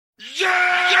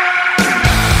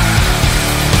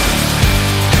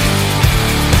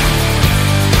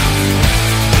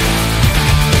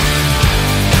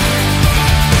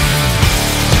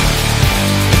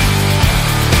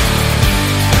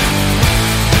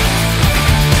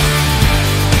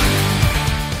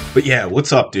But yeah,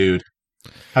 what's up, dude?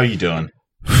 How you doing?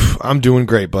 I'm doing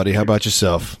great, buddy. How about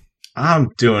yourself? I'm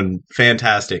doing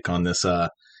fantastic on this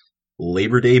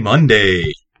Labor Day Monday.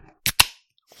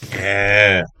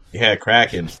 Yeah,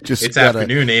 cracking. It's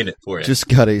afternoon, ain't it, for you? Just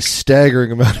got a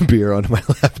staggering amount of beer onto my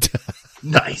laptop.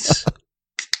 Nice.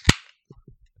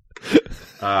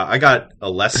 I got a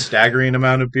less staggering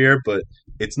amount of beer, but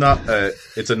it's a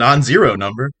non-zero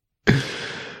number.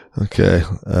 Okay.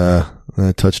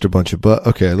 I touched a bunch of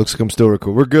okay, it looks like I'm still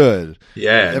recording. We're good.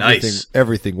 Yeah, nice.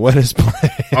 Everything went as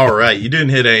planned. All right, you didn't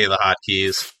hit any of the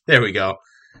hotkeys. There we go.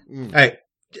 Hey,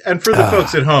 and for the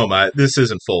folks at home, this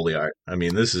isn't Foley art. I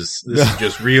mean, this is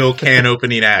just real can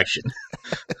opening action.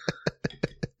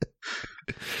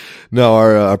 No,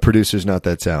 our producer's not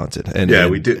that talented,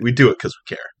 we do it because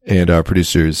we care. And our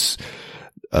producer's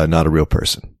not a real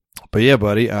person. But yeah,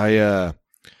 buddy,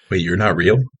 wait, you're not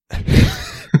real?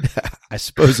 I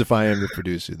suppose if I am the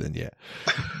producer, then yeah.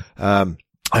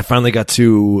 I finally got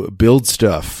to build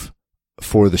stuff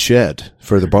for the shed,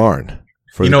 for the barn,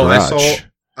 for the garage.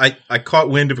 I caught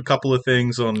wind of a couple of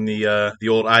things on the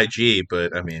old IG,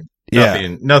 but I mean,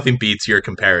 nothing beats your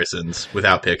comparisons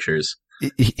without pictures.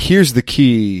 Here's the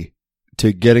key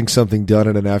to getting something done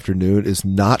in an afternoon is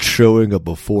not showing a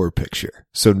before picture.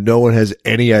 So no one has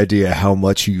any idea how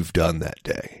much you've done that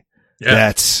day. Yeah.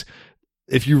 That's...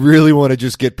 If you really want to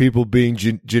just get people being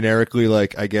generically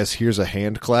like, I guess here's a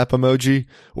hand clap emoji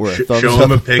or a thumbs show up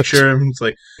them a picture. And it's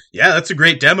like, yeah, that's a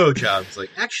great demo job. It's like,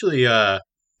 actually, we're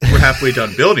halfway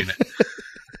done building it.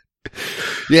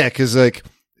 Yeah, because like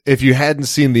if you hadn't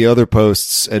seen the other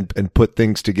posts and put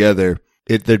things together,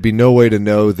 there'd be no way to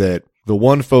know that the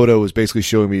one photo was basically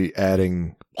showing me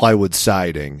adding plywood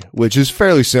siding, which is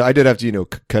fairly simple. I did have to,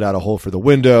 cut out a hole for the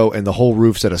window, and the whole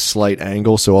roof's at a slight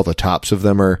angle, so all the tops of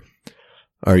them are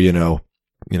it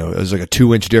was like a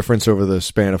 2-inch difference over the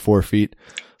span of 4 feet.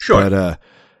 Sure.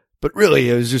 But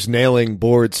really it was just nailing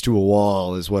boards to a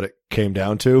wall is what it came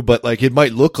down to. But like, it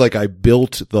might look like I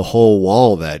built the whole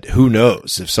wall who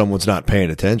knows if someone's not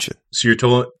paying attention. So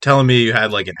you're telling me you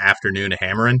had like an afternoon of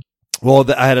hammering? Well,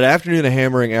 I had an afternoon of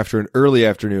hammering after an early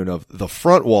afternoon of the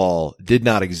front wall did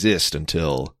not exist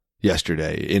until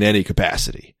yesterday in any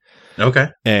capacity. Okay.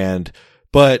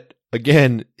 But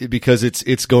again, because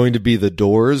it's going to be the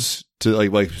doors to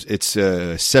like it's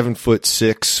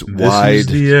 7'6" wide. This is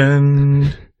the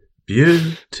end,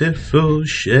 beautiful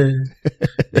shed.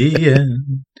 The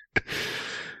end.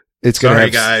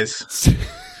 Sorry, guys.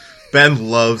 Ben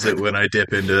loves it when I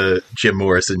dip into Jim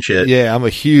Morrison shit. Yeah, I'm a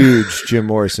huge Jim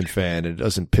Morrison fan. It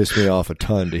doesn't piss me off a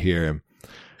ton to hear him.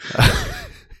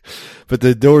 But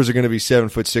the doors are going to be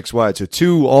 7'6" wide. So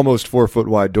 2 almost 4 foot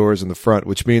wide doors in the front,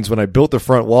 which means when I built the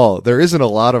front wall, there isn't a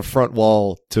lot of front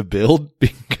wall to build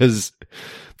because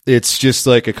it's just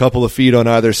like a couple of feet on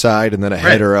either side and then a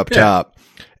header up top.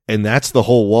 And that's the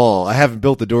whole wall. I haven't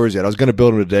built the doors yet. I was going to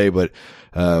build them today, but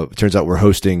it turns out we're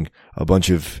hosting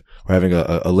we're having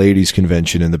a ladies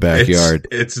convention in the backyard.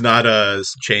 It's not a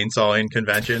chainsawing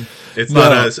convention. It's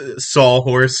not a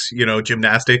sawhorse,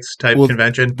 gymnastics type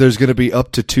convention. There's going to be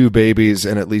up to 2 babies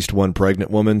and at least 1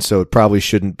 pregnant woman, so it probably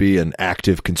shouldn't be an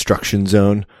active construction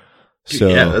zone. So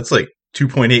yeah, that's like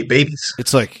 2.8 babies.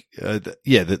 It's like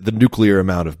the nuclear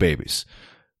amount of babies.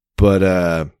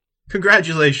 But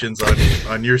congratulations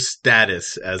on your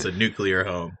status as a nuclear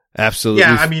home. Absolutely.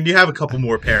 Yeah, I mean, you have a couple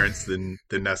more parents than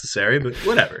necessary, but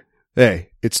whatever. Hey,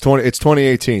 it's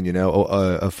 2018,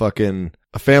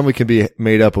 a family can be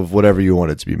made up of whatever you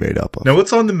want it to be made up of. Now,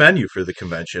 what's on the menu for the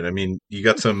convention? I mean, you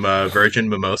got some virgin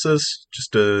mimosas,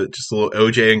 just a little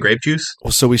OJ and grape juice.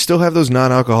 Well, so we still have those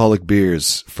non-alcoholic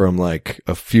beers from like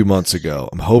a few months ago.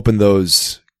 I'm hoping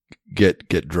those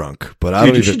get drunk,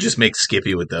 but you should just make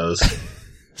Skippy with those.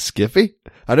 Skippy?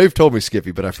 I know you've told me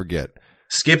Skippy, but I forget.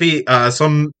 Skippy, I've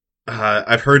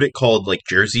heard it called like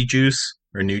Jersey juice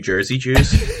or New Jersey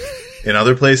juice in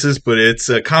other places, but it's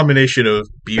a combination of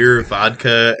beer,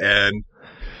 vodka, and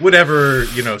whatever,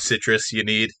 citrus you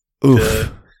need to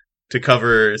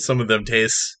cover some of them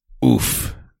tastes.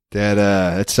 Oof.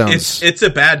 That sounds... It's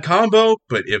a bad combo,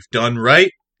 but if done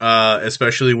right,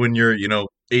 especially when you're,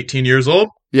 18 years old,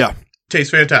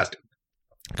 tastes fantastic.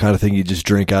 Kind of thing you just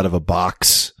drink out of a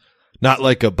box. Not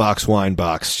like a box wine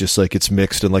box, just like it's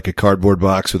mixed in like a cardboard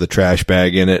box with a trash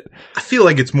bag in it. I feel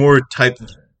like it's more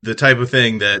the type of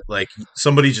thing that like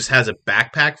somebody just has a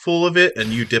backpack full of it and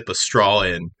you dip a straw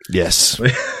in. Yes.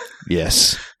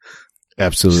 Yes.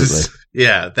 Absolutely. Just,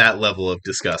 yeah, that level of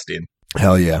disgusting.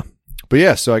 Hell yeah. But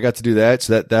yeah, so I got to do that.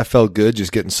 So that felt good,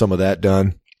 just getting some of that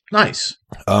done. Nice.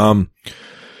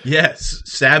 Yes,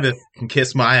 Sabbath can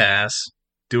kiss my ass.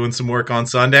 Doing some work on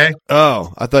Sunday.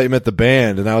 Oh, I thought you meant the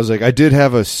band, and I was like, I did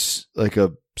have a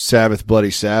Sabbath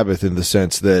Bloody Sabbath in the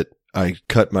sense that I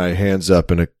cut my hands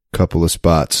up in a couple of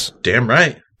spots. Damn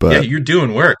right. But yeah, you're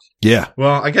doing work. Yeah.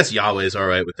 Well, I guess Yahweh's all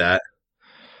right with that.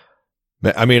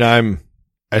 I mean,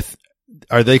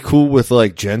 are they cool with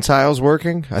like Gentiles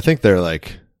working? I think they're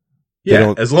like,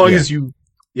 yeah, as long as you,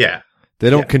 yeah, they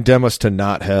don't condemn us to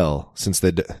not hell, since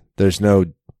there's no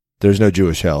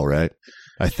Jewish hell, right?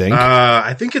 I think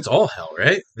it's all hell,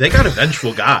 right? They got a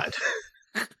vengeful God.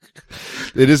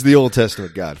 It is the Old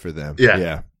Testament God for them.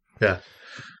 Yeah.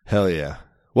 Hell yeah.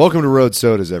 Welcome to Road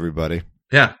Sodas, everybody.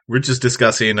 Yeah, we're just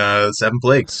discussing 7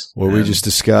 plagues. Where we just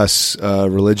discuss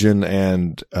religion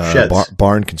and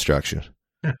barn construction.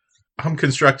 Yeah. I'm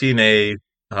constructing a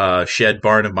shed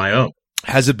barn of my own.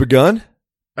 Has it begun?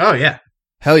 Oh, yeah.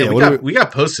 Hell yeah. We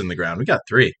got posts in the ground. We got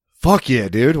 3. Fuck yeah,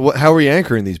 dude. How are you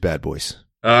anchoring these bad boys?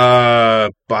 By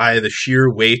the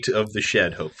sheer weight of the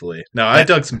shed, hopefully. No, I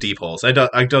dug some deep holes. I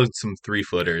dug some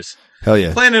 3-footers. Hell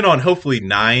yeah. Planning on hopefully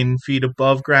 9 feet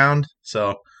above ground.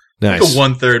 So nice. Like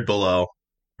a 1/3 below.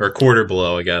 Or a quarter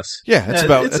below, I guess. Yeah,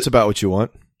 that's about what you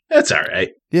want. That's all right.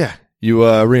 Yeah. You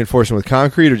reinforcing with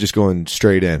concrete or just going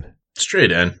straight in?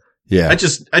 Straight in. Yeah. I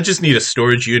just need a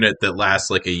storage unit that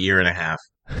lasts like a year and a half.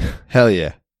 Hell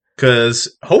yeah.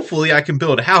 Because hopefully I can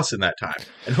build a house in that time.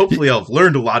 And hopefully I'll have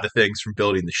learned a lot of things from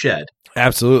building the shed.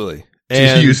 Absolutely.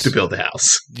 And used to build the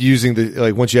house. Using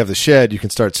once you have the shed, you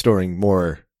can start storing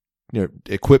more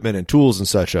equipment and tools and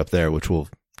such up there, which will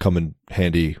come in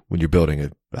handy when you're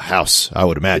building a house, I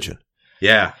would imagine.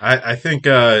 Yeah. I think,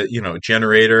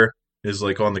 generator is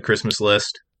like on the Christmas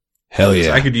list. Hell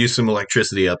yeah. I could use some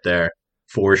electricity up there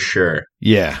for sure.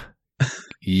 Yeah.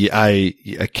 Yeah.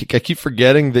 I keep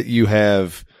forgetting that you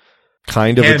have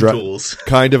kind of a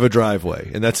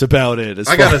driveway, and that's about it.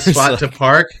 I got a spot to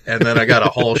park, and then I got to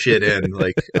haul shit in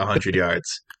like 100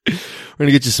 yards. We're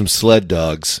gonna get you some sled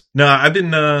dogs. No, I've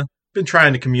been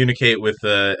trying to communicate with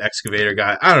the excavator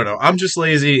guy. I don't know. I'm just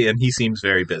lazy, and he seems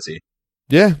very busy.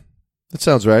 Yeah, that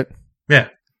sounds right. Yeah.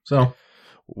 So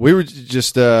we were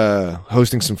just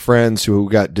hosting some friends who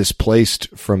got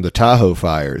displaced from the Tahoe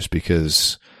fires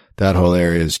because that whole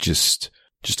area is just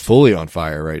fully on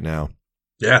fire right now.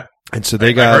 Yeah. And so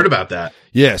I heard about that.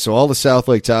 Yeah, so all the South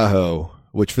Lake Tahoe,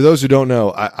 which for those who don't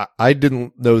know, I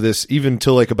didn't know this even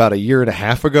till like about a year and a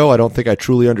half ago. I don't think I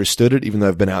truly understood it, even though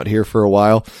I've been out here for a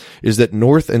while, is that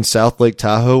North and South Lake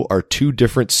Tahoe are 2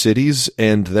 different cities,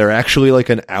 and they're actually like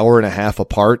an hour and a half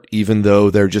apart, even though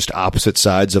they're just opposite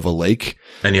sides of a lake.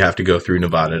 And you have to go through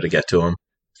Nevada to get to them.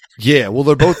 Yeah, well,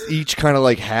 they're both each kind of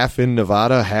like half in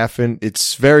Nevada, half in...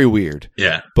 It's very weird.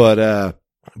 Yeah. But,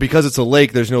 because it's a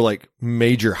lake, there's no like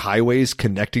major highways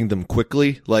connecting them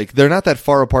quickly. Like they're not that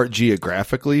far apart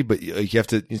geographically, but you have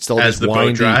to install as the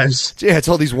boat drives. Yeah, it's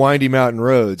all these windy mountain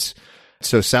roads.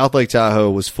 So South Lake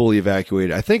Tahoe was fully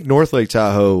evacuated. I think North Lake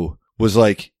Tahoe was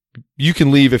like, you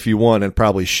can leave if you want and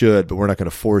probably should, but we're not going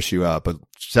to force you out. But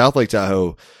South Lake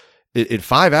Tahoe, in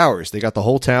 5 hours, they got the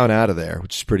whole town out of there,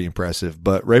 which is pretty impressive.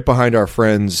 But right behind our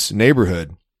friend's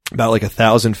neighborhood, about like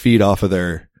 1,000 feet off of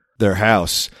their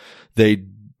house, they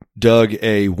dug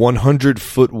a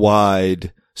 100-foot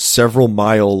wide, several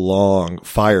mile long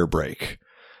fire break.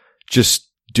 Just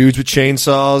dudes with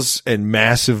chainsaws and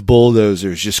massive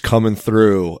bulldozers just coming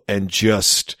through and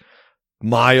just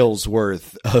miles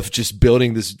worth of just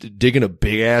digging a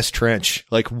big ass trench,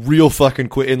 like real fucking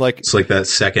quick. And like, it's like that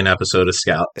second episode of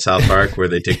South Park where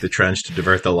they dig the trench to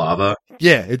divert the lava.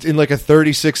 Yeah. It's in like a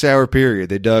 36-hour period.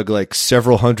 They dug like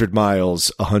several hundred miles,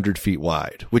 100 feet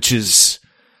wide, which is,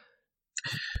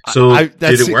 so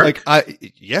did it work?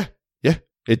 Yeah, it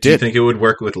did. Do you think it would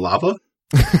work with lava?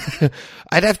 You'd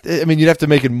have to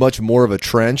make it much more of a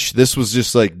trench. This was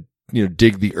just like,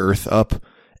 dig the earth up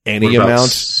any amount.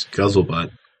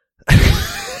 Scuzzlebutt.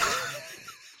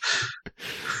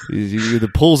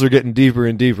 The pulls are getting deeper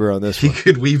and deeper on this one. He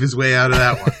could weave his way out of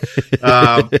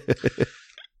that one.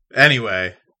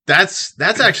 Anyway, that's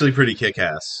actually pretty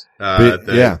kick-ass.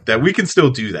 That we can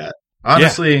still do that.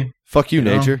 Honestly. Yeah. Fuck you,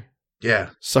 nature. Yeah.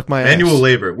 Suck my ass. Manual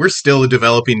labor. We're still a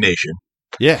developing nation.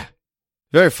 Yeah.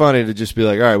 Very funny to just be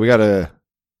like, all right, we gotta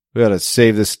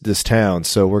save this town,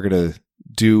 so we're gonna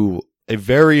do a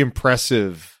very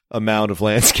impressive amount of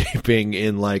landscaping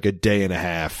in like a day and a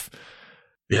half.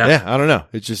 Yeah, I don't know.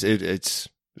 It's just it's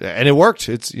and it worked.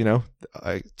 It's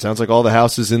it sounds like all the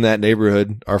houses in that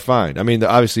neighborhood are fine. I mean,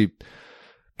 obviously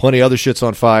Plenty of other shit's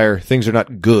on fire. Things are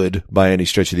not good by any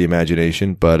stretch of the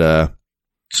imagination, but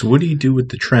So what do you do with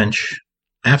the trench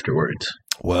afterwards?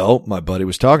 well, my buddy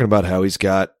was talking about how he's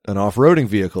got an off-roading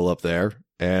vehicle up there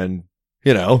and,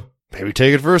 maybe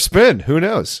take it for a spin. Who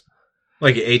knows?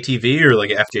 Like an ATV or like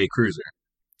an FJ Cruiser?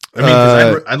 I mean,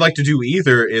 'cause I'd like to do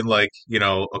either in like,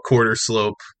 a quarter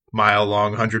slope, mile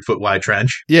long, 100-foot wide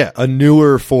trench. Yeah, a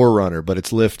newer 4Runner, but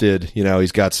it's lifted.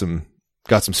 He's got some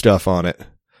stuff on it.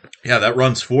 Yeah, that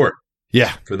runs 4.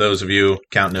 Yeah. For those of you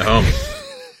counting at home.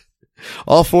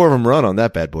 All 4 of them run on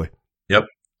that bad boy. Yep.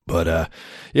 But,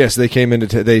 so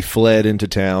they fled into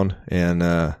town, and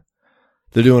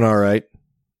they're doing all right.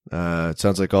 It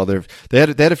sounds like they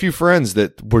had a few friends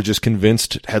that were just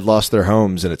convinced had lost their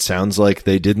homes, and it sounds like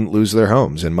they didn't lose their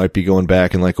homes and might be going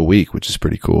back in like a week, which is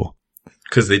pretty cool.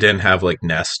 Because they didn't have like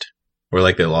Nest, or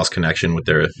like they lost connection with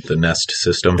the Nest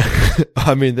system.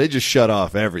 I mean, they just shut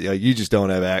off you just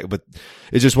don't have but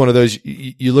it's just one of those,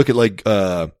 you look at like,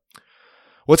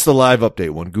 what's the live update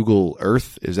one? Google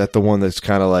Earth? Is that the one that's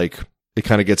kind of like, it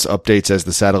kind of gets updates as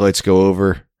the satellites go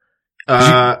over?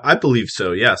 I believe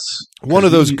so, yes. One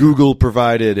of those Google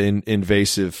provided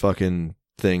invasive fucking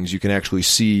things. You can actually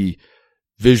see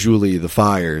visually the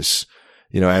fires,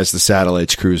 as the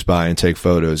satellites cruise by and take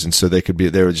photos. And so they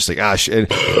were just like,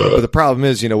 but the problem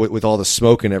is, with all the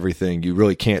smoke and everything, you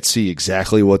really can't see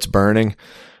exactly what's burning.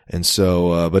 And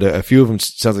so, but a few of them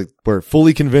sounds like were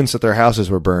fully convinced that their houses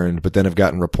were burned, but then have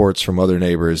gotten reports from other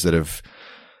neighbors that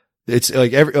it's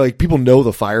like people know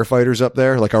the firefighters up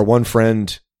there. Like our one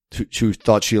friend who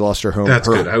thought she lost her home. That's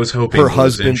good. I was hoping her it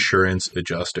husband, was insurance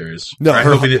adjusters. No,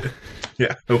 hoping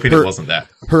it wasn't that.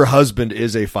 Her husband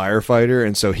is a firefighter,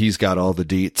 and so he's got all the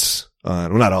deets. Well,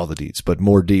 not all the deets, but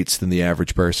more deets than the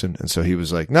average person. And so he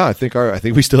was like, "No, I think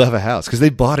we still have a house," because they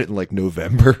bought it in like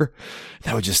November.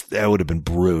 That would have been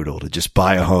brutal to just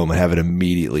buy a home and have it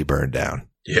immediately burned down.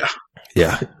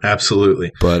 Yeah,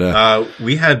 absolutely. But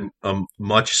we had a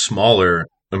much smaller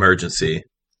emergency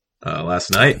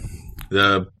last night.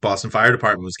 The Boston Fire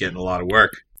Department was getting a lot of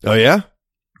work. Oh yeah,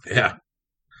 yeah.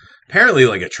 Apparently,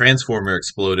 like a transformer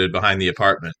exploded behind the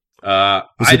apartment.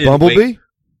 Was it Bumblebee?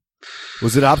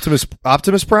 Was it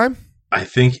Optimus Prime? I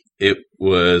think it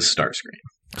was Starscream.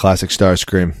 Classic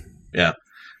Starscream. Yeah.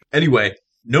 Anyway,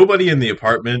 nobody in the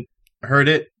apartment heard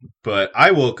it, but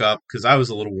I woke up because I was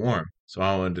a little warm, so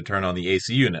I wanted to turn on the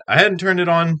AC unit. I hadn't turned it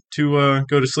on to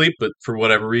go to sleep, but for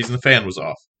whatever reason, the fan was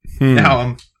off.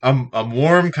 Now I'm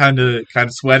warm, kind of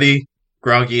sweaty,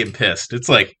 groggy, and pissed. It's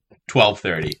like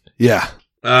 12:30. Yeah.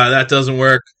 That doesn't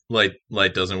work. Light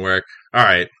doesn't work. All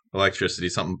right, electricity.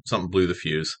 Something blew the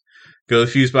fuse. Go to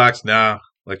the fuse box. Nah,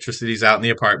 electricity's out in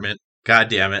the apartment. God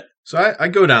damn it. So I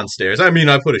go downstairs. I mean,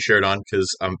 I put a shirt on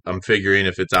because I'm figuring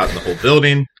if it's out in the whole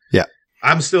building. Yeah.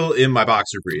 I'm still in my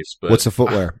boxer briefs. But what's the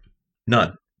footwear?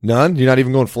 None. None? You're not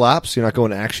even going flaps? You're not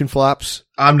going action flaps?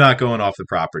 I'm not going off the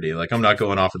property. Like, I'm not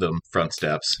going off of the front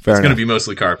steps. Fair it's going to enough. be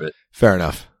mostly carpet. Fair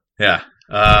enough. Yeah.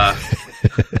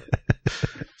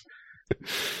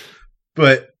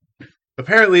 But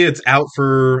apparently it's out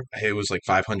for, it was like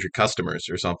 500 customers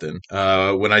or something.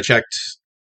 When I checked,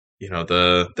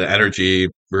 the energy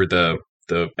or the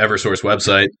Eversource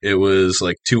website, it was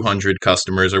like 200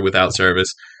 customers are without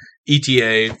service.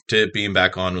 ETA to being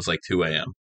back on was like 2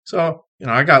 a.m. So,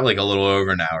 I got like a little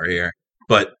over an hour here,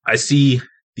 but I see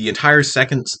the entire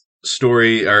second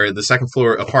story or the second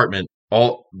floor apartment,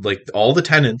 all the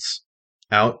tenants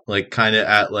out, like kind of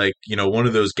at like, one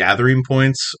of those gathering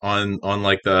points on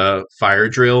like the fire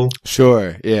drill.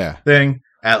 Sure. Yeah. Thing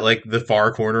at like the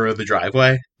far corner of the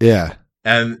driveway. Yeah.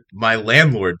 And my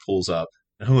landlord pulls up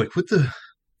and I'm like, what the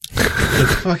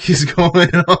fuck is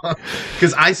going on?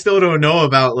 Because I still don't know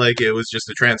about like it was just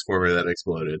a transformer that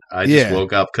exploded. I just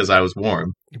woke up because I was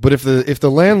warm. But if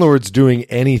the landlord's doing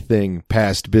anything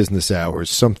past business hours,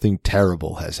 something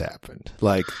terrible has happened.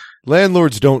 Like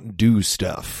landlords don't do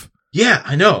stuff. Yeah,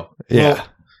 I know. Yeah. Well,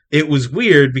 it was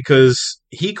weird because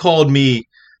he called me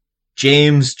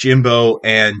James, Jimbo,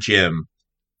 and Jim.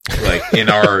 Like in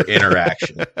our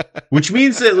interaction, which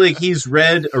means that like he's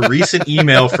read a recent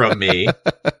email from me.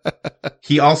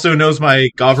 He also knows my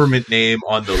government name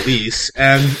on the lease,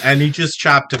 and he just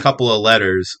chopped a couple of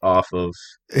letters off of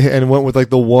and went with like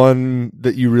the one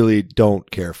that you really don't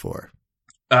care for.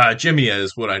 Jimmy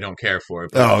is what I don't care for.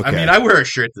 But, oh, okay. I mean, I wear a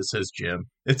shirt that says Jim.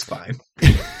 It's fine.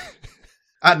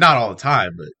 Not all the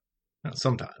time, but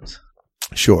sometimes.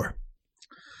 Sure.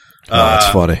 That's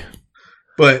funny.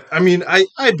 But, I mean,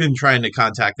 I've been trying to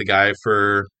contact the guy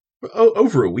for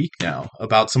over a week now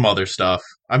about some other stuff.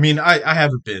 I mean, I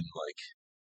haven't been, like,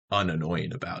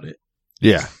 unannoying about it.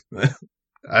 Yeah.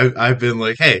 I've been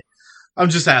like, hey, I'm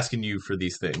just asking you for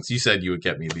these things. You said you would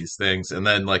get me these things, and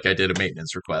then like I did a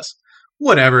maintenance request.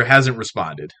 Whatever, hasn't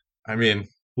responded. I mean,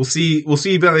 we'll see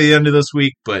by the end of this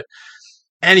week. But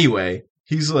anyway,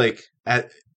 he's like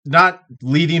not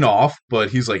leading off,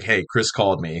 but he's like, "Hey, Chris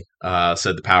called me,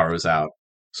 said the power was out,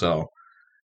 so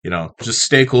just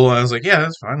stay cool." And I was like, "Yeah,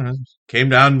 that's fine." I came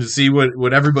down to see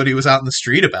what everybody was out in the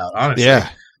street about, honestly. Yeah.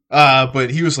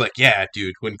 But he was like, "Yeah,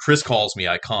 dude, when Chris calls me,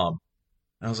 I come."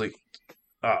 And I was like,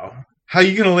 "Oh, how are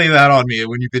you gonna lay that on me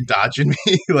when you've been dodging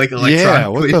me like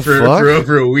electronically for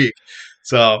over a week?"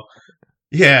 So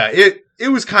yeah, it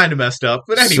was kind of messed up.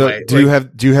 But anyway, so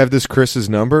do you have this Chris's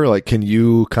number? Like, can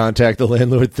you contact the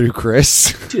landlord through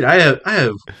Chris? Dude, I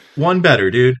have one better,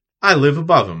 dude. I live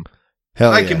above him.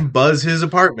 Hell I can buzz his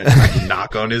apartment. I can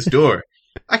knock on his door.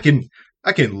 I can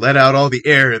let out all the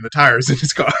air in the tires in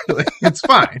his car. Like, it's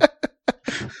fine.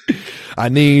 I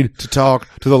need to talk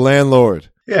to the landlord.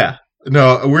 Yeah.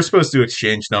 No, we're supposed to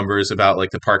exchange numbers about like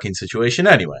the parking situation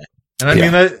anyway. And I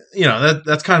mean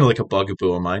that's kind of like a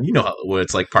bugaboo of mine. You know what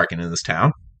it's like parking in this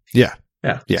town. Yeah.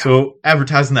 Yeah. So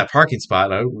advertising that parking spot,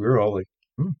 we were all like,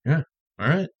 yeah, all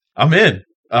right, I'm in.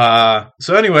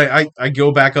 So anyway, I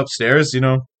go back upstairs,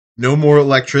 no more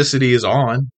electricity is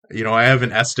on. I have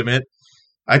an estimate.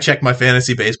 I checked my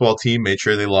fantasy baseball team, made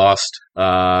sure they lost,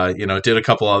 did a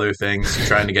couple other things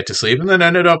trying to get to sleep, and then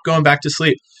ended up going back to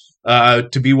sleep.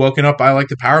 To be woken up by like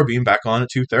the power being back on at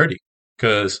 2:30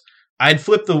 because I'd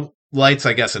flipped the lights,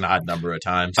 I guess, an odd number of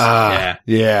times.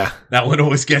 Yeah. That one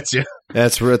always gets you.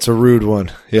 That's a rude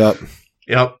one. Yep.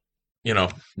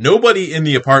 Nobody in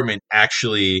the apartment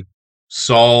actually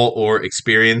saw or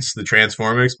experienced the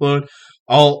transformer explode.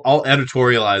 I'll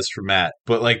editorialize for Matt,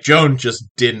 but like Joan just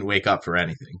didn't wake up for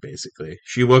anything. Basically,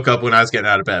 she woke up when I was getting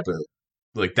out of bed, but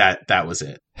like that was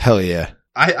it. Hell yeah.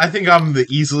 I think I'm the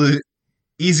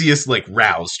easiest like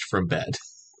roused from bed.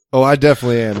 Oh, I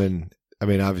definitely am, and I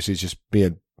mean, obviously, it's just me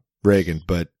and Reagan,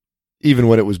 but even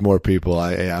when it was more people,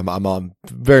 I'm on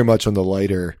very much on the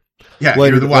lighter. Yeah,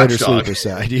 you're the watchdog. Sleeper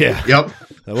side. Yeah. Yep.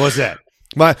 What's that?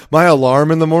 My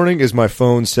alarm in the morning is my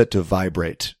phone set to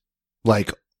vibrate,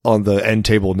 like on the end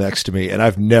table next to me, and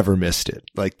I've never missed it.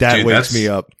 Like that wakes me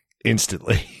up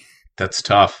instantly. That's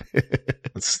tough.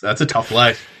 That's a tough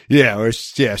life. Yeah,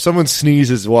 if someone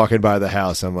sneezes walking by the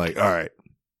house, I'm like, all right,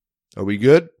 are we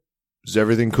good? Is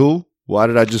everything cool? Why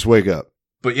did I just wake up?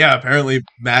 But yeah, apparently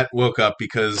Matt woke up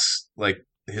because like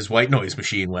his white noise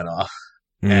machine went off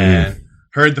and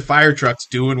heard the fire trucks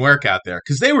doing work out there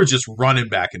because they were just running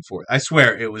back and forth. I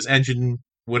swear it was engine,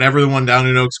 whatever the one down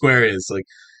in Oak Square is, like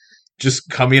just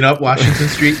coming up Washington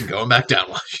Street and going back down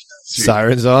Washington Street.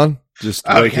 Sirens on, just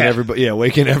waking everybody. Yeah,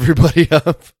 waking everybody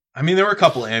up. I mean, there were a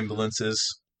couple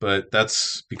ambulances, but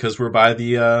that's because we're by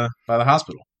the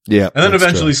hospital. Yeah, and then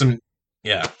eventually some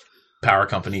power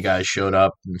company guys showed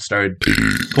up and started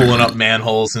pulling up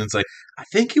manholes, and it's like, I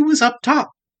think it was up top.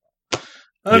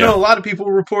 I don't know. A lot of people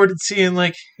reported seeing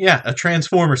a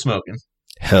transformer smoking.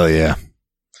 Hell yeah.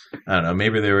 I don't know.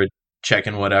 Maybe they were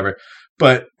checking whatever.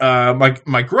 But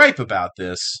my gripe about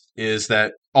this is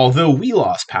that although we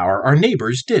lost power, our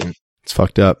neighbors didn't. It's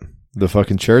fucked up. The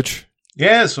fucking church?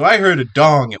 Yeah, so I heard a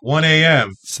dong at 1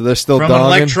 a.m. So they're still from donging? An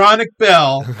electronic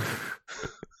bell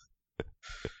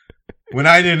when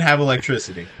I didn't have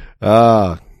electricity.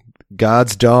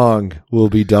 God's dong will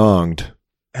be donged.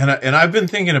 And I've been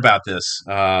thinking about this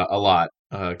a lot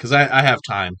because I have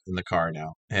time in the car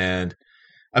now, and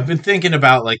I've been thinking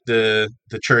about like the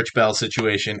church bell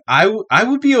situation. I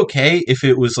would be okay if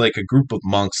it was like a group of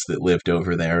monks that lived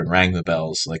over there and rang the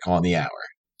bells like on the hour.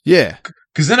 Yeah,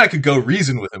 because then I could go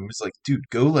reason with them. It's like, dude,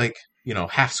 go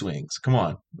half swings. Come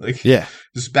on,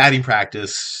 just batting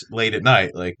practice late at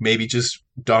night. Like maybe just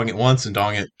dong it once and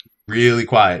dong it really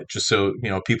quiet, just so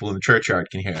people in the churchyard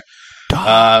can hear.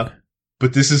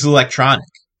 But this is electronic.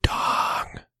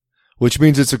 Dong. Which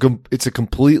means it's a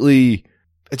completely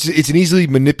it's an easily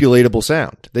manipulatable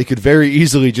sound. They could very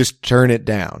easily just turn it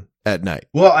down at night.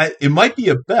 Well, it might be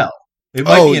a bell. It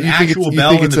might be an actual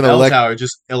bell in the bell tower,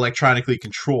 just electronically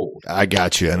controlled. I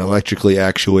got you. An electrically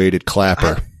actuated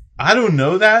clapper. I don't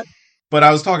know that, but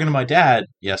I was talking to my dad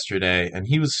yesterday, and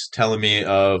he was telling me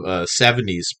of a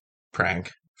 70s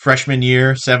prank. Freshman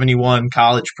year, 71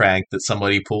 college prank that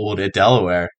somebody pulled at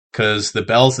Delaware. Because the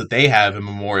bells that they have in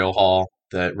Memorial Hall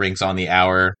that rings on the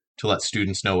hour to let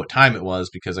students know what time it was,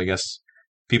 because I guess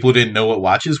people didn't know what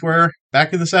watches were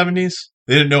back in the 70s.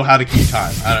 They didn't know how to keep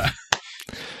time.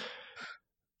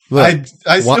 I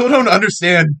still don't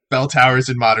understand bell towers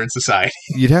in modern society.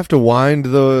 You'd have to wind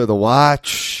the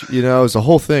watch. It was a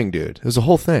whole thing, dude. It was a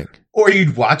whole thing. Or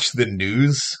you'd watch the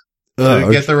news to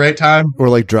get the right time.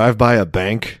 Or drive by a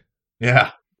bank.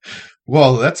 Yeah.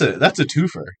 Well, that's a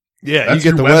twofer. Yeah, That's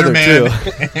you get the your weather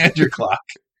weatherman too. and your clock.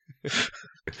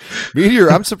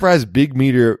 I'm surprised big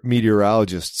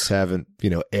meteorologists haven't,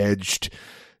 edged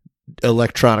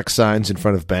electronic signs in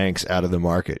front of banks out of the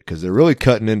market because they're really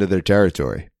cutting into their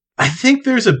territory. I think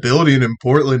there's a building in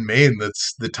Portland, Maine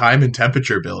that's the time and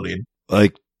temperature building.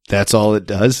 Like, that's all it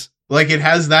does? Like, it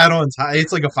has that on top.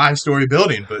 It's like a 5-story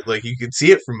building, but like you can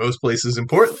see it from most places in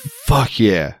Portland. Fuck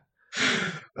yeah.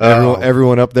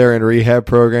 Everyone up there in rehab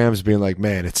programs being like,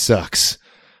 man, it sucks.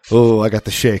 Oh, I got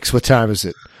the shakes. What time is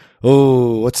it?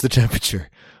 Oh, what's the temperature?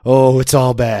 Oh, it's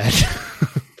all bad.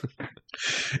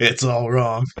 It's all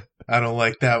wrong. I don't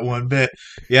like that one bit.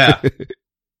 Yeah.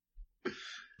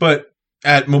 But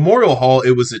at Memorial Hall,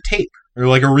 it was a tape, or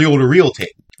like a reel-to-reel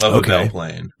tape of a bell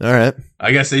playing. All right.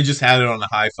 I guess they just had it on the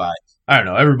hi-fi. I don't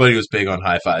know. Everybody was big on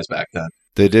hi-fis back then.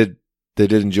 They did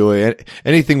enjoy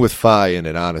anything with fi in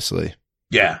it, honestly.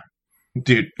 Yeah.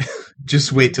 Dude,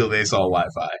 just wait till they saw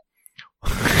Wi-Fi.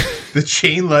 The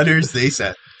chain letters they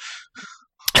sent.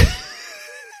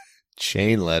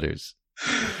 Chain letters.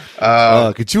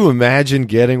 Could you imagine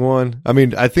getting one? I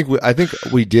mean, I think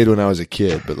we did when I was a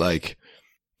kid, but like,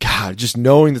 God, just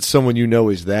knowing that someone you know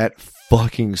is that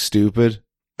fucking stupid.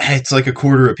 It's like a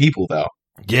quarter of people, though.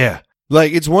 Yeah.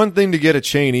 Like, it's one thing to get a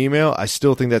chain email. I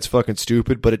still think that's fucking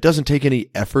stupid, but it doesn't take any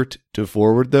effort to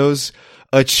forward those.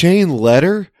 A chain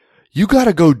letter? You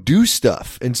gotta go do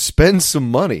stuff and spend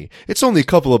some money. It's only a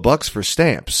couple of bucks for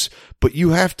stamps, but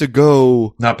you have to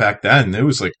go. Not back then. It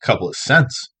was like a couple of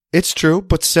cents. It's true,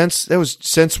 but cents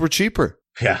were cheaper.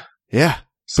 Yeah. Yeah.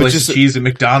 Slice of cheese at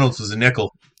McDonald's was a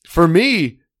nickel. For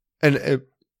me, and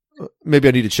maybe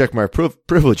I need to check my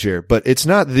privilege here, but it's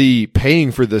not the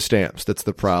paying for the stamps that's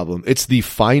the problem. It's the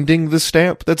finding the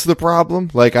stamp that's the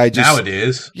problem. Like, now it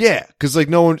is. Yeah, because like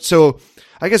no one. So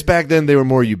I guess back then they were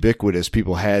more ubiquitous.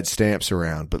 People had stamps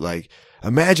around, but like,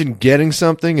 imagine getting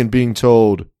something and being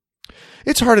told.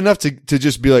 It's hard enough to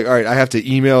just be like, all right, I have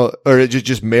to email or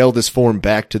just mail this form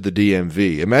back to the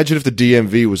DMV. Imagine if the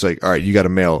DMV was like, all right, you got to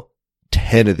mail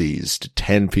 10 of these to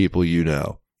 10 people you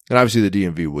know. And obviously the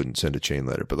DMV wouldn't send a chain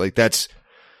letter, but like that's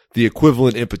the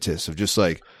equivalent impetus of just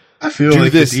like, I feel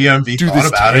like the DMV thought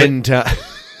about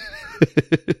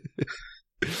it.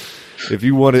 If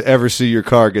you want to ever see your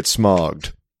car get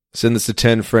smogged, send this to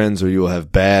 10 friends or you will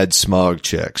have bad smog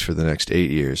checks for the next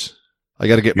 8 years. I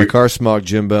got to get my car smogged,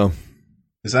 Jimbo.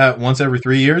 Is that once every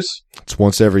 3 years? It's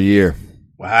once every year.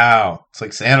 Wow. It's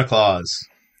like Santa Claus.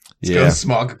 Let's go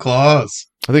smog a Claus.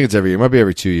 I think it's every year. It might be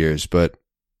every 2 years, but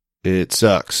it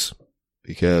sucks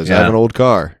because I have an old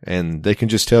car and they can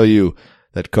just tell you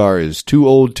that car is too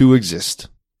old to exist.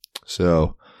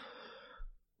 So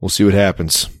we'll see what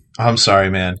happens. I'm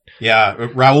sorry, man. Yeah,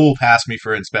 Raul passed me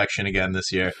for inspection again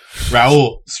this year.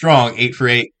 Raul, strong, 8 for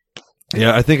 8.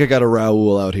 Yeah, I think I got a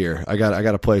Raul out here. I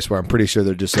got a place where I'm pretty sure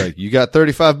they're just like, you got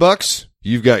 $35?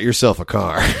 You've got yourself a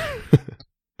car.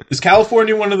 Is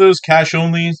California one of those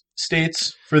cash-only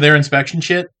states for their inspection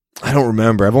shit? I don't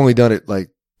remember. I've only done it like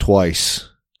twice.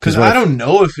 Because I don't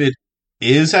know if it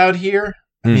is out here.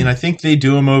 I mean, I think they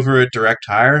do them over at Direct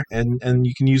Hire, and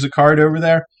you can use a card over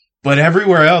there. But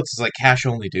everywhere else is like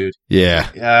cash-only, dude.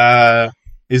 Yeah.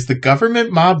 Is the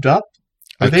government mobbed up?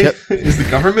 Is the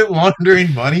government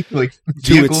laundering money, like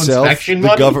vehicle inspection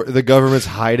money? The government's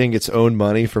hiding its own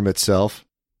money from itself.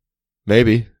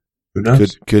 Maybe. Who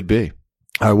knows? Could be.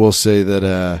 I will say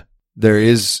that there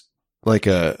is like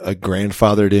a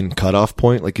grandfathered in cutoff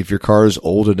point. Like if your car is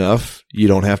old enough, you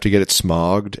don't have to get it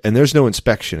smogged. And there's no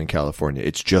inspection in California.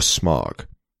 It's just smog.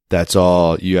 That's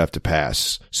all you have to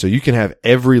pass. So you can have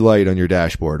every light on your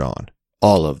dashboard on.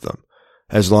 All of them.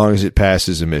 As long as it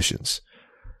passes emissions.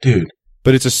 Dude.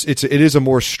 But it is a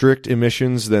more strict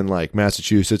emissions than like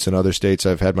Massachusetts and other states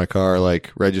I've had my car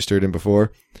like registered in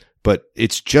before. But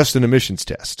it's just an emissions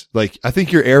test. Like I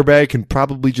think your airbag can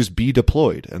probably just be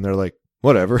deployed, and they're like,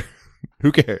 whatever,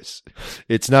 who cares?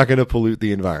 It's not going to pollute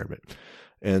the environment.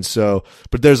 And so,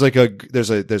 but there's like there's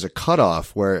a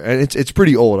cutoff where, and it's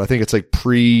pretty old. I think it's like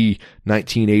pre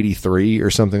 1983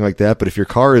 or something like that. But if your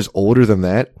car is older than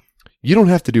that, you don't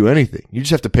have to do anything. You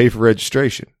just have to pay for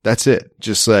registration. That's it.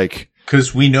 Just like.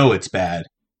 Because we know it's bad.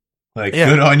 Like,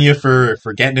 good on you for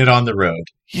getting it on the road.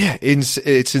 Yeah,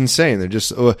 it's insane. They're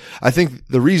just, I think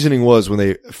the reasoning was when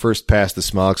they first passed the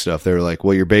smog stuff, they were like,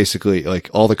 well, you're basically, like,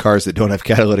 all the cars that don't have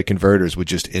catalytic converters would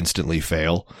just instantly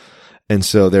fail. And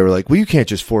so they were like, well, you can't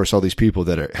just force all these people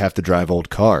that have to drive old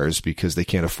cars because they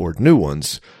can't afford new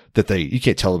ones, you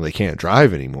can't tell them they can't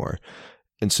drive anymore.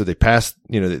 And so they passed,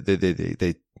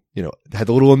 they had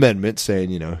the little amendment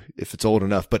saying, if it's old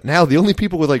enough. But now the only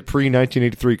people with like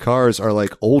pre-1983 cars are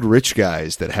like old rich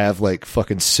guys that have like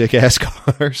fucking sick ass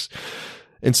cars.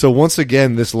 And so once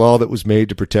again, this law that was made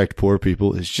to protect poor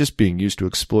people is just being used to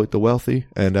exploit the wealthy.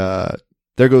 And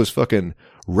there goes fucking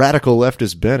radical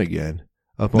leftist Ben again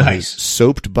up on his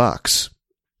soaped box.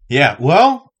 Yeah,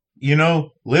 well,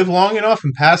 live long enough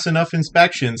and pass enough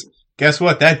inspections. Guess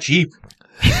what? That Jeep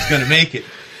is going to make it.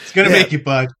 It's going to make it,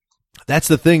 bud. That's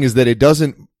the thing, is that it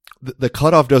doesn't, the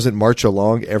cutoff doesn't march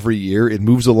along every year. It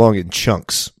moves along in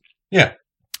chunks. Yeah.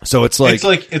 So it's like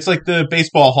the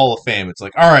Baseball Hall of Fame. It's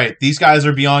like, all right, these guys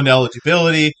are beyond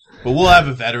eligibility, but we'll have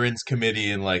a veterans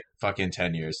committee in like fucking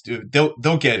 10 years. Dude,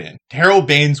 they'll get in. Harold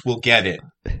Baines will get in.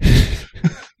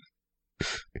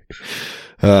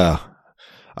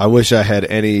 I wish I had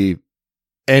any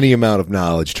amount of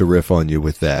knowledge to riff on you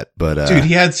with that, but dude,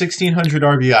 he had 1,600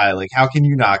 RBI. Like, how can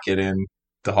you not get in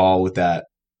the Hall with that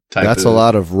type? That's a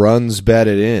lot of runs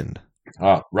batted in.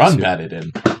 Oh, batted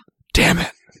in. Damn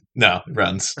it! No,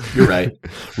 runs. You're right.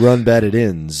 Run batted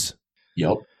ins.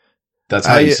 Yep, that's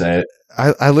how you say it.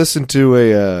 I listened to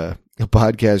a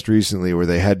podcast recently where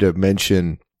they had to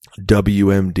mention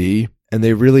WMD, and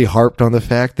they really harped on the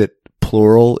fact that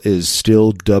plural is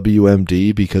still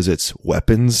WMD because it's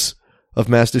weapons of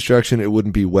mass destruction. It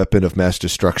wouldn't be weapon of mass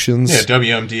destructions. Yeah,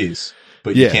 WMDs.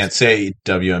 But you can't say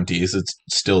WMDs. It's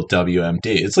still WMD.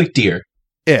 It's like deer.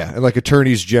 Yeah, and like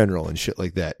attorneys general and shit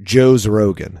like that. Joe's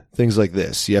Rogan. Things like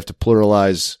this. You have to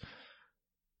pluralize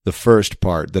the first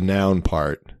part, the noun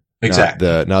part.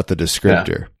 Exactly. Not the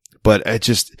descriptor. Yeah. But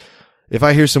if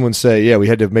I hear someone say, yeah, we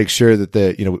had to make sure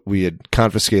that we had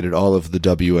confiscated all of the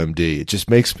WMD,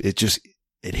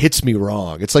 it hits me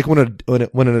wrong. It's like when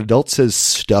an adult says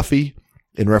stuffy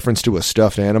in reference to a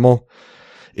stuffed animal,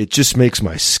 it just makes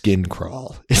my skin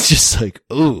crawl. It's just like,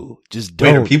 ooh, just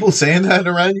don't. Wait, are people saying that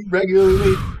around you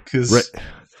regularly? Because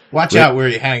watch out where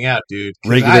you hang out, dude.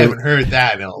 I haven't heard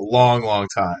that in a long, long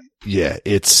time. Yeah,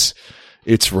 it's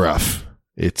rough.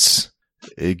 It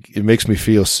makes me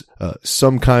feel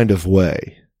some kind of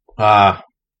way.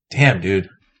 Damn, dude.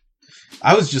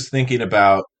 I was just thinking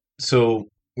about, so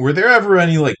were there ever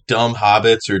any like dumb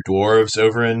hobbits or dwarves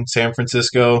over in San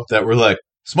Francisco that were like,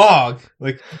 Smog,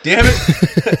 like, damn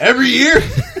it, every year?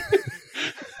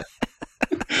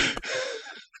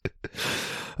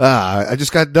 I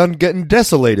just got done getting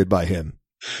desolated by him.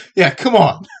 Yeah, come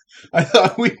on. I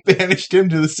thought we banished him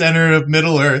to the center of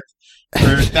Middle Earth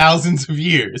for thousands of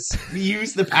years. We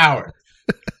use the power.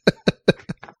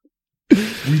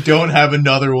 We don't have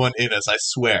another one in us, I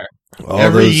swear.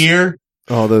 Every year.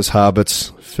 All those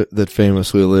hobbits that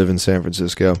famously live in San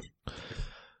Francisco.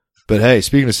 But hey,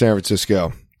 speaking of San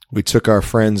Francisco, we took our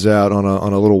friends out on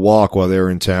a little walk while they were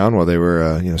in town, while they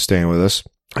were staying with us.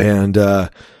 And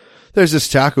there's this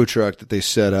taco truck that they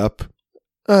set up,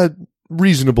 a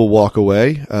reasonable walk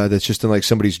away, that's just in like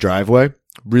somebody's driveway.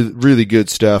 Really, really good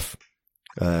stuff.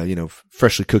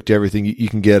 Freshly cooked everything. You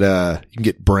can get cow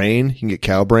brain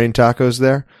tacos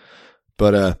there.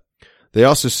 But they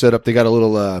also set up, they got a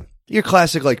little your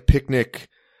classic like picnic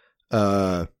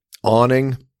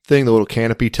awning thing, the little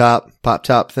canopy pop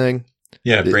top thing.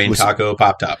 Yeah, brain taco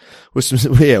pop top with some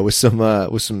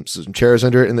chairs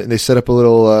under it, and they set up a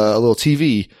little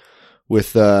TV with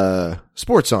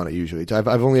sports on it. Usually, I've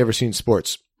only ever seen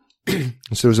sports.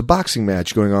 So there was a boxing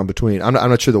match going on between. I'm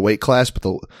not sure the weight class, but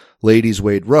the ladies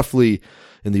weighed roughly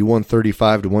in the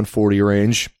 135 to 140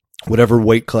 range, whatever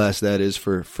weight class that is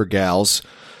for gals.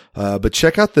 But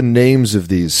check out the names of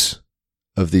these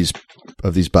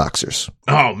boxers.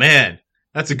 Oh man,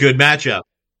 that's a good matchup.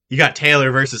 You got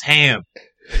Taylor versus Ham.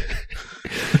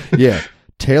 Yeah,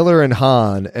 Taylor and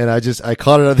Han. And I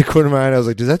caught it out of the corner of my eye. And I was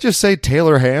like, does that just say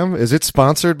Taylor Ham? Is it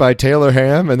sponsored by Taylor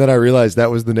Ham? And then I realized that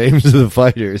was the names of the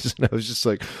fighters. And I was just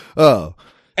like, oh.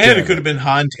 And it could have been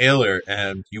Han Taylor,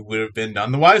 and you would have been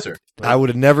none the wiser. But I would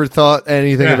have never thought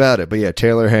anything about it. But yeah,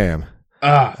 Taylor Ham.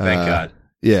 Ah, thank God.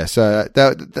 Yeah, so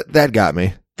that got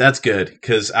me. That's good,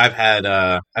 because I've had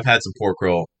some pork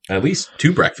roll at least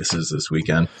 2 breakfasts this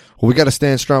weekend. Well, we got to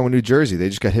stand strong with New Jersey. They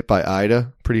just got hit by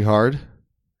Ida pretty hard.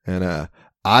 And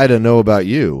I don't know about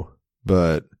you,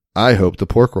 but I hope the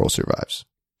pork roll survives.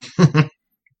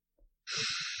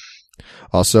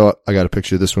 Also, I got a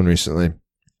picture of this one recently.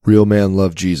 Real Man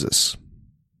Love Jesus.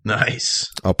 Nice.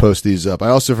 I'll post these up. I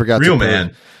also forgot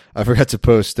I forgot to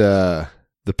post the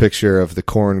picture of the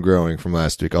corn growing from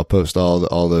last week. I'll post all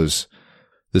those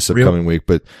this upcoming week.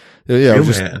 But yeah,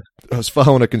 I was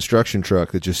following a construction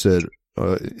truck that just said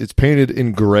it's painted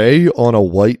in gray on a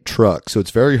white truck, so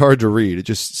it's very hard to read. It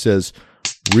just says,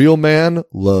 "Real Man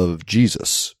Love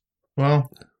Jesus." Well,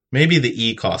 maybe the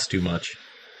E cost too much.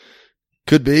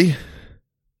 Could be.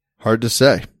 Hard to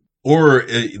say. Or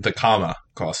the comma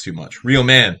costs too much. Real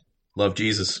man, love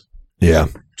Jesus. Yeah.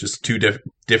 Just two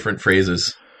different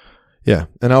phrases. Yeah.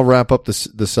 And I'll wrap up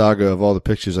the saga of all the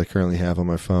pictures I currently have on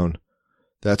my phone.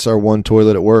 That's our one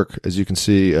toilet at work. As you can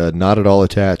see, not at all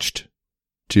attached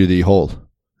to the hole.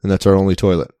 And that's our only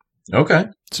toilet. Okay.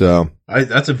 So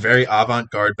that's a very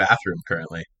avant-garde bathroom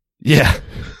currently. Yeah.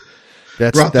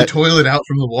 Brought the toilet out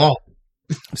from the wall.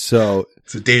 So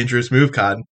it's a dangerous move,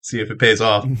 Cotton. See if it pays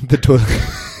off.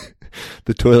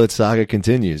 The toilet saga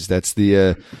continues. That's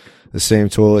the same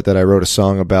toilet that I wrote a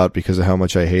song about because of how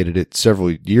much I hated it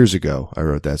several years ago. I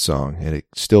wrote that song, and it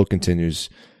still continues.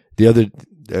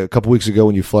 A couple weeks ago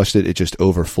when you flushed it, it just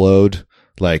overflowed.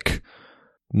 Like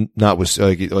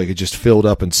it just filled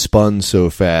up and spun so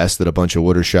fast that a bunch of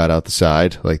water shot out the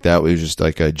side. Like that was just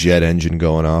like a jet engine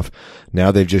going off.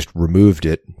 Now they've just removed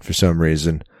it for some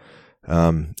reason.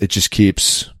 It just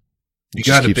keeps. You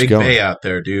got a big going. Bay out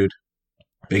there, dude.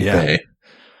 Big bay.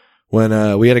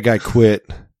 When we had a guy quit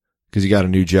because he got a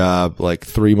new job like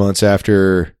 3 months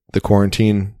after the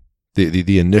quarantine,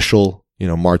 the initial,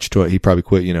 March 20, he probably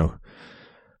quit,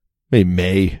 maybe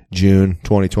May, June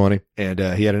 2020. And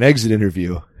he had an exit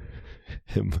interview.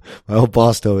 My old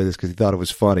boss told me this because he thought it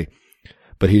was funny,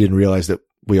 but he didn't realize that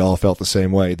we all felt the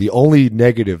same way. The only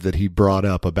negative that he brought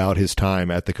up about his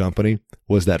time at the company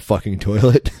was that fucking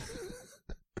toilet.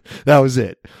 That was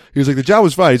it. He was like, the job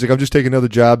was fine. He's like, I'm just taking another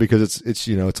job because it's it's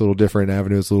a little different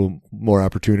avenue. It's a little more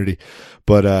opportunity.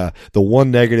 But the one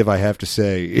negative I have to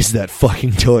say is that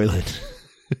fucking toilet.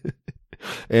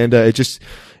 And it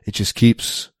just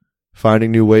keeps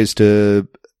finding new ways to.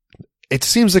 It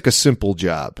seems like a simple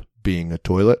job being a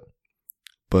toilet,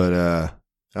 but I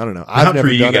don't know. I've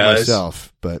never done it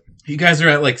myself, but you guys are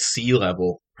at like sea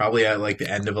level, probably at like the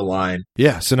end of a line.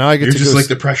 Yeah, so now I get You're to just like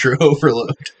the pressure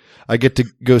overload. I get to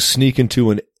go sneak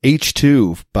into an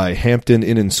H2 by Hampton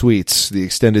Inn and Suites, the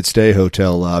extended stay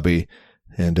hotel lobby,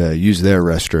 and use their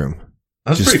restroom.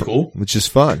 That's pretty cool. Which is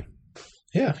fun.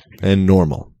 Yeah. And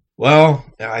normal. Well,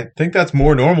 I think that's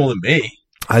more normal than me.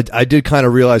 I did kind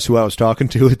of realize who I was talking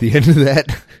to at the end of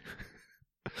that.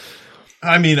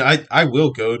 I mean, I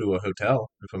will go to a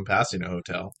hotel if I'm passing a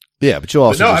hotel. Yeah, but you'll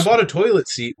also. But no, I bought a toilet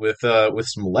seat with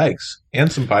some legs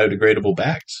and some biodegradable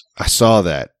bags. I saw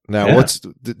that. Now,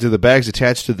 do the bags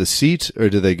attach to the seat or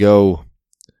do they go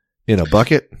in a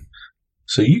bucket?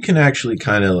 So you can actually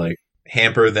kind of like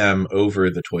hamper them over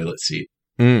the toilet seat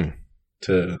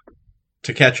to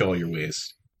catch all your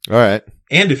waste. All right.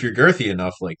 And if you're girthy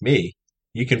enough like me,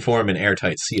 you can form an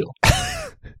airtight seal.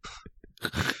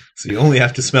 So you only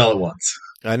have to smell it once.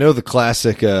 I know the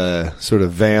classic sort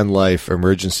of van life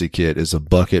emergency kit is a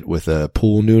bucket with a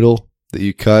pool noodle that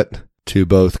you cut to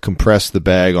both compress the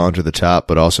bag onto the top,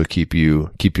 but also keep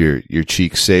your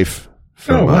cheeks safe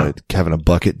from having a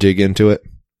bucket dig into it.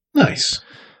 Nice.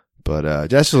 But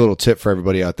that's a little tip for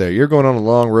everybody out there. You're going on a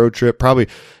long road trip. Probably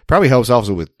helps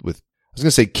also with I was going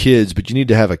to say kids, but you need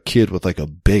to have a kid with like a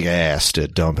big ass to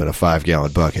dump in a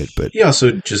 5-gallon bucket. But you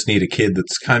also just need a kid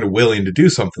that's kind of willing to do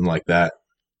something like that.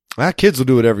 Kids will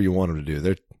do whatever you want them to do.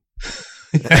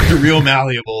 They're real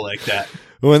malleable like that.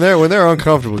 When they're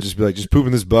uncomfortable, just be like, just poop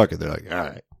in this bucket. They're like, all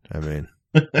right. I mean,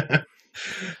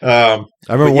 I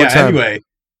remember one time. Anyway,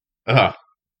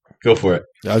 go for it.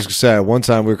 I was gonna say one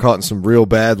time we were caught in some real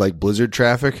bad like blizzard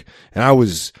traffic, and I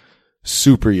was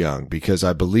super young because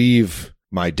I believe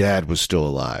my dad was still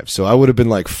alive. So I would have been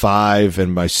like 5,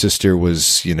 and my sister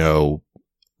was,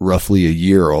 roughly a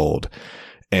year old,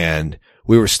 and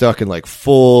we were stuck in like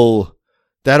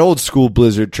that old school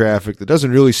blizzard traffic that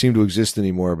doesn't really seem to exist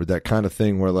anymore, but that kind of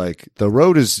thing where like the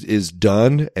road is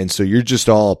done. And so you're just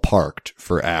all parked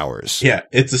for hours. Yeah.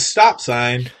 It's a stop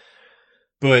sign,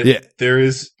 but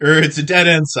it's a dead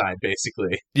end sign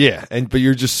basically. Yeah. But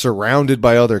you're just surrounded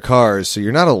by other cars. So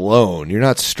you're not alone. You're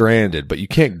not stranded, but you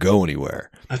can't go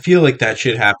anywhere. I feel like that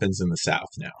shit happens in the South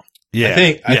now.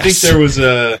 Yeah. I think there was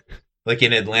like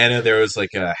in Atlanta, there was like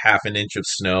a half an inch of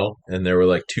snow and there were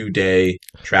like 2-day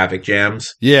traffic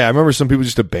jams. Yeah, I remember some people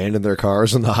just abandoned their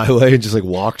cars on the highway and just like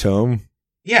walked home.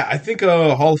 Yeah, I think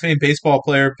a Hall of Fame baseball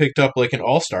player picked up like an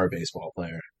all-star baseball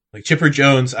player. Like Chipper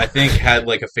Jones, I think, had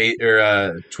like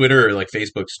a Twitter or like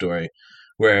Facebook story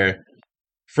where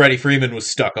Freddie Freeman was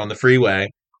stuck on the freeway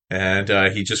and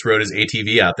he just rode his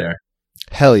ATV out there.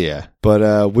 Hell yeah.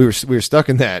 But we were stuck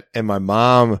in that, and my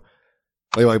mom...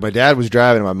 Like my dad was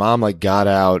driving and my mom like got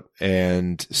out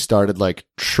and started like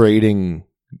trading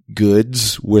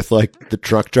goods with like the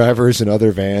truck drivers and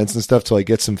other vans and stuff to like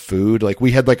get some food. Like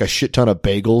we had like a shit ton of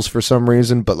bagels for some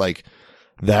reason, but like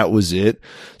that was it.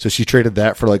 So she traded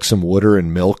that for like some water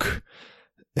and milk.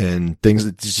 and things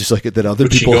that just like that other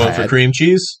Was she people going had. for cream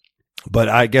cheese? But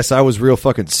I guess I was real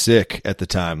fucking sick at the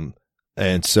time.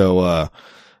 And so,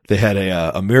 they had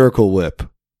a Miracle Whip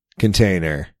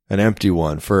container, an empty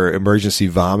one for emergency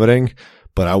vomiting,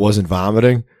 but I wasn't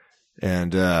vomiting.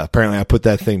 And, apparently I put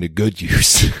that thing to good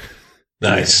use.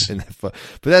 Nice. But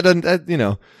that doesn't, you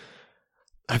know,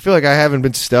 I feel like I haven't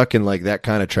been stuck in like that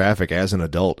kind of traffic as an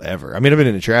adult ever. I mean, I've been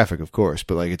in traffic, of course,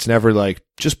 but like, it's never like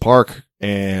just park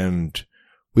and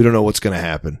we don't know what's going to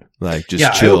happen. Like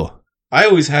just chill. I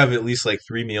always have at least like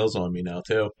 3 meals on me now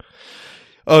too.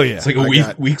 Oh yeah. It's like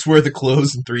a week's worth of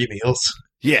clothes and 3 meals.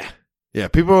 Yeah. Yeah.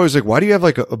 People are always like, why do you have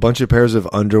like a bunch of pairs of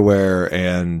underwear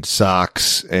and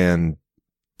socks and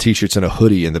t-shirts and a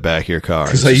hoodie in the back of your car?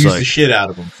 Because I use the shit out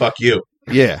of them. Fuck you.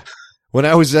 Yeah. When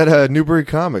I was at Newbury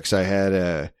Comics, I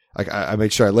had I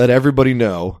made sure I let everybody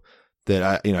know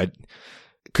that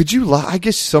I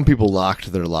guess some people locked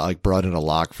their lock, like brought in a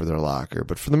lock for their locker,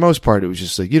 but for the most part, it was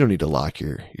just like, you don't need to lock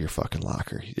your fucking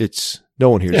locker. It's no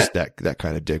one here's that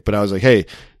kind of dick. But I was like, hey,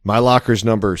 my locker's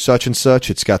number such and such.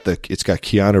 It's got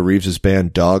Keanu Reeves'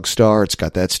 band Dog Star. It's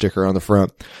got that sticker on the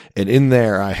front. And in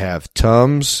there, I have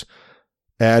Tums,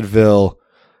 Advil,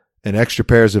 and extra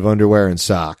pairs of underwear and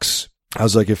socks. I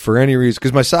was like, if for any reason,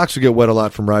 because my socks would get wet a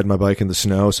lot from riding my bike in the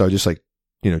snow, so I just like,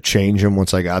 change them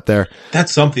once I got there.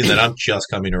 That's something that I'm just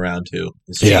coming around to.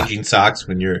 Is changing socks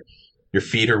when your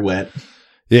feet are wet.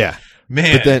 Yeah,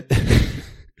 man. But then,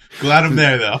 glad I'm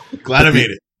there though. Glad I made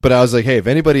it. But I was like, hey, if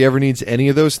anybody ever needs any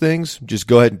of those things, just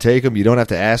go ahead and take them. You don't have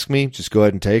to ask me. Just go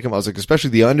ahead and take them. I was like, especially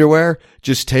the underwear,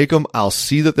 just take them. I'll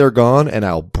see that they're gone, and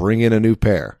I'll bring in a new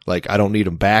pair. Like I don't need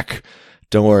them back.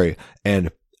 Don't worry. And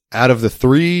out of the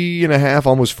 3.5,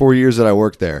 almost 4 years that I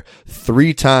worked there,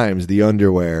 3 times the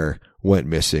underwear went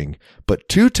missing, but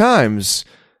 2 times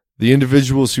the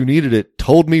individuals who needed it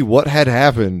told me what had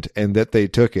happened and that they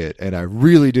took it. And I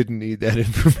really didn't need that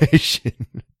information.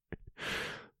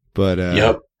 But,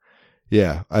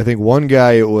 yeah, I think one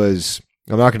guy, I'm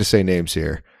not going to say names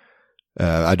here.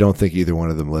 I don't think either one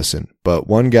of them listened, but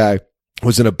one guy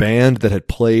was in a band that had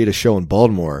played a show in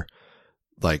Baltimore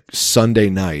like Sunday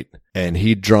night, and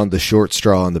he'd drawn the short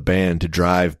straw on the band to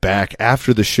drive back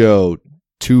after the show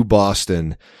to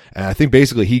Boston. And I think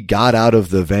basically he got out of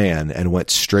the van and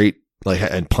went straight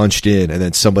and punched in, and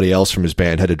then somebody else from his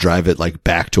band had to drive it like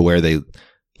back to where they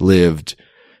lived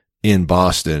in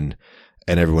Boston,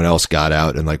 and everyone else got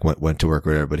out and like went to work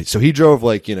with everybody. So he drove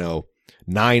like,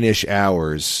 9-ish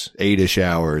hours, 8-ish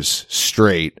hours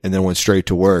straight, and then went straight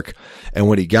to work. And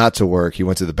when he got to work, he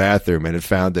went to the bathroom and had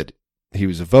found that he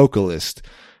was a vocalist,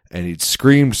 and he'd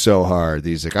screamed so hard.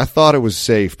 He's like, I thought it was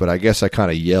safe, but I guess I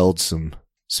kind of yelled some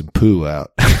poo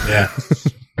out. Yeah.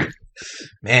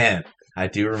 Man, I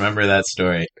do remember that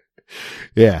story.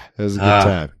 Yeah, it was a good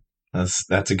time.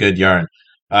 That's a good yarn.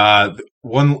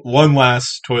 One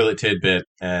last toilet tidbit,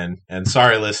 and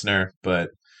sorry, listener, but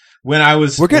we're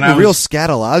getting real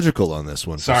scatological on this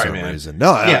one for some reason.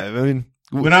 No, yeah. I mean,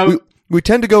 we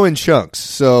tend to go in chunks.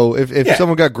 So if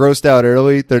someone got grossed out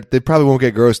early, they probably won't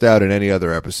get grossed out in any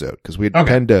other episode because we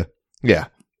tend to, yeah.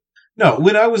 No,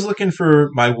 when I was looking for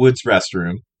my Woods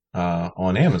restroom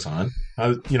on Amazon, I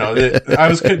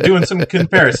was doing some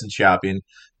comparison shopping,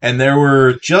 and there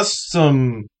were just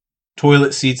some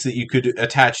toilet seats that you could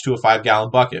attach to a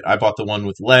 5-gallon bucket. I bought the one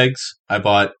with legs. I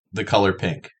bought the color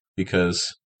pink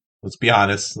because, let's be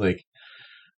honest, like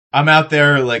I'm out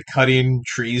there like cutting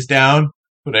trees down,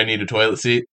 but I need a toilet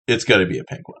seat. It's got to be a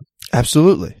pink one.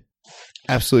 Absolutely.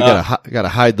 Gotta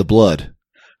hide the blood.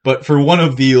 But for one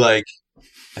of the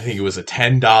I think it was a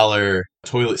 $10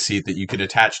 toilet seat that you could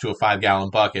attach to a 5-gallon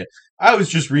bucket, I was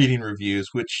just reading reviews,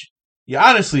 which you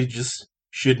honestly just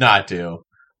should not do.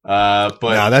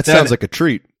 That sounds like a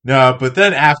treat. No, but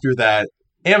then after that,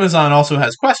 Amazon also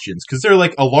has questions because they're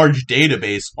like a large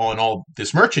database on all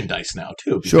this merchandise now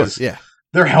too. Because sure, yeah,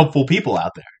 they're helpful people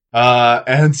out there.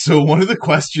 And so one of the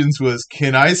questions was,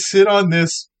 "Can I sit on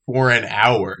this for an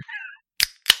hour?"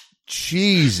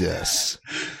 Jesus,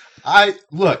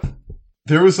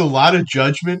 there was a lot of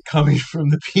judgment coming from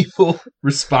the people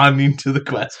responding to the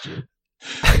question,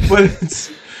 but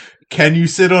it's, can you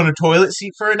sit on a toilet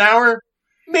seat for an hour?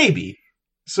 Maybe.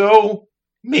 So,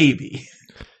 maybe.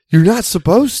 You're not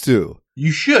supposed to.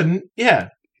 You shouldn't. Yeah.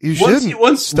 You shouldn't.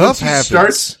 Once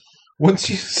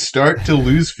you start to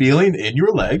lose feeling in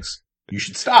your legs, you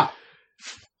should stop.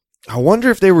 I wonder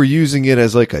if they were using it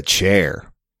as like a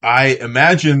chair. I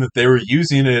imagine that they were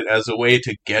using it as a way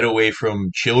to get away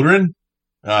from children,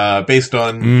 based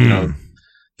on,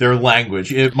 their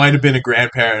language. It might have been a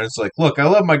grandparent. It's like, look, I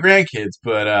love my grandkids,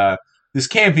 but this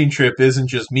camping trip isn't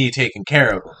just me taking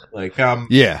care of them. Like,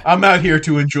 Yeah. I'm out here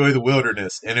to enjoy the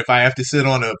wilderness, and if I have to sit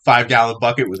on a 5-gallon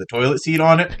bucket with a toilet seat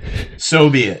on it, so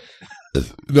be it.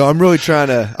 No, I'm really trying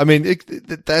to. I mean,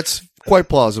 that's quite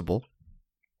plausible,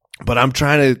 but I'm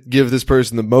trying to give this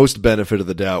person the most benefit of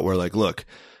the doubt. Where, like, look,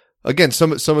 again,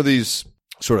 some of these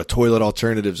sort of toilet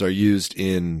alternatives are used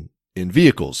in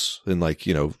vehicles, in, like,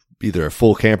 you know, either a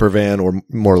full camper van or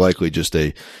more likely just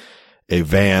a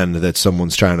van that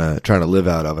someone's trying to live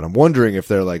out of. And I'm wondering if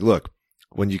they're like, look,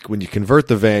 when you convert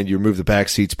the van, you remove the back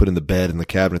seats, put in the bed and the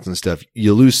cabinets and stuff,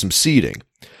 you lose some seating.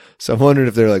 So I'm wondering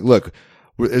if they're like, look,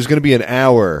 there's going to be an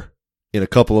hour in a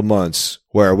couple of months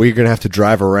where we're going to have to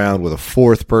drive around with a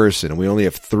fourth person and we only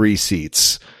have 3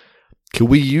 seats. Can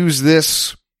we use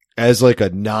this as like a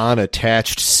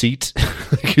non-attached seat?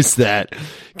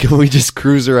 Can we just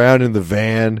cruise around in the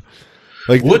van?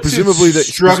 Like, what's presumably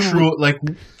its structural, like,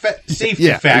 safety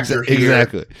factor here?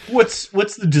 Exactly. What's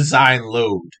the design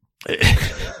load?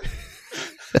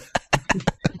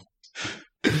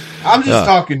 I'm just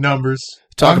talking numbers.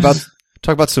 Talk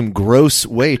about some gross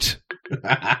weight.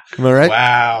 Am I right?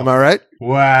 Wow. Am I right?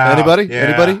 Wow. Anybody? Yeah.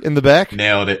 Anybody in the back?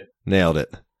 Nailed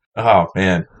it. Oh,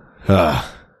 man.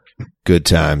 Good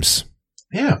times.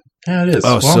 Yeah, it is.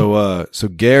 Oh, so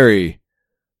Gary.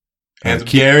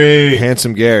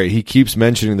 Handsome Gary. He keeps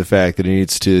mentioning the fact that he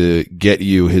needs to get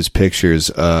you his pictures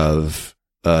of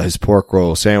his pork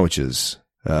roll sandwiches.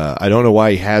 I don't know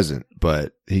why he hasn't,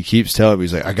 but he keeps telling me,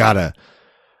 he's like, I gotta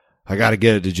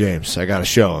get it to James. I gotta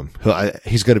show him.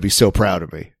 He's gonna be so proud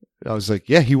of me. I was like,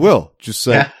 yeah, he will. Just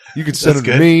like, you can send him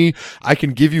to me. I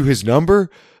can give you his number.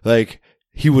 Like,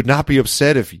 he would not be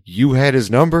upset if you had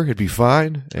his number. It'd be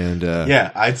fine. And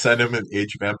yeah, I'd send him an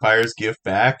Age of Empires gift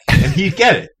back, and he'd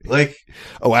get it. Like,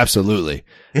 oh, absolutely,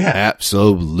 yeah,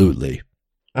 absolutely.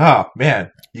 Oh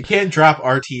man, you can't drop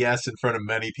RTS in front of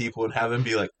many people and have them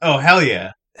be like, "Oh hell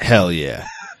yeah, hell yeah."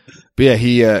 But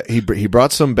yeah, he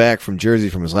brought some back from Jersey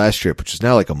from his last trip, which is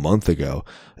now like a month ago,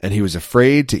 and he was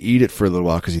afraid to eat it for a little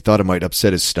while because he thought it might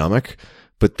upset his stomach.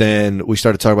 But then we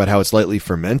started talking about how it's lightly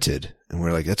fermented, and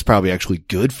we're like, that's probably actually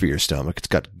good for your stomach. It's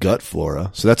got gut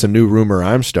flora, so that's a new rumor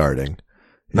I'm starting.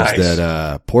 Nice. Is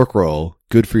that pork roll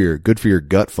good for your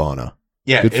gut fauna?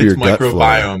 Yeah, good for its your gut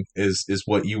microbiome is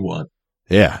what you want.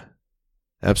 Yeah,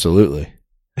 absolutely.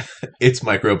 Its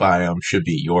microbiome should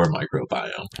be your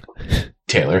microbiome.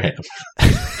 Taylor Ham.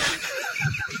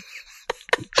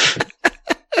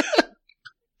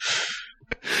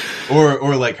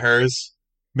 or like hers.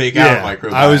 Make our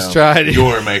microbiome. I was trying to,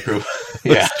 your micro.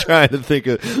 Yeah, I was trying to think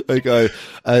of like a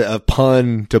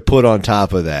pun to put on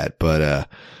top of that, but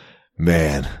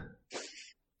man,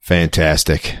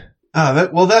 fantastic.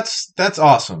 That's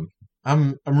awesome.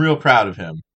 I'm real proud of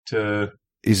him.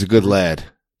 He's a good lad.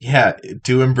 Yeah,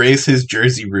 to embrace his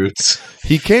Jersey roots.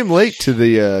 He came late to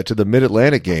the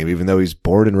Mid-Atlantic game, even though he's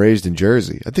born and raised in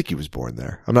Jersey. I think he was born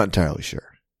there. I'm not entirely sure.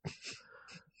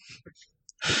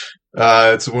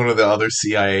 It's one of the other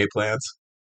CIA plants.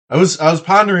 I was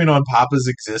pondering on Papa's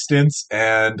existence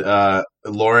and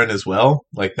Lauren as well,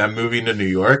 like them moving to New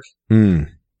York.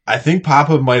 I think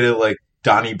Papa might have like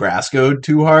Donnie Brasco'd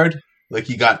too hard. Like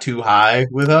he got too high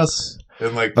with us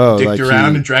and dicked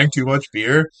around and drank too much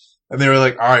beer. And they were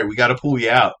like, "All right, we got to pull you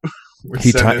out."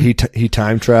 He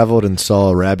time traveled and saw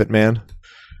a Rabbit Man.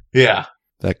 Yeah,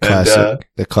 that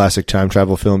classic time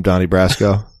travel film, Donnie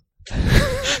Brasco.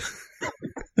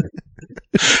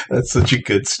 That's such a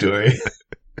good story.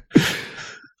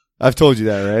 I've told you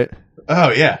that, right?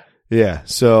 Oh yeah, yeah.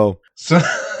 So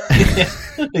yeah,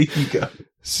 there you go.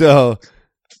 So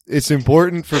it's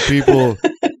important for people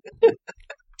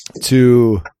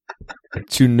to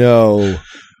know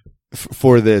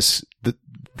for this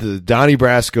the Donnie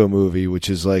Brasco movie, which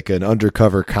is like an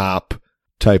undercover cop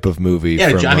type of movie.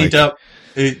 Yeah, Johnny Depp,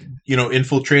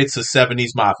 infiltrates the 70s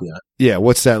mafia. Yeah,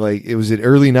 what's that like? It was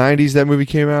early 90s that movie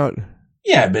came out?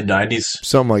 Yeah, mid-90s.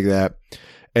 Something like that.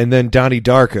 And then Donnie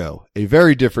Darko, a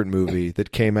very different movie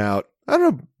that came out, I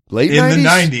don't know, late 90s? In the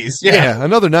 90s, yeah.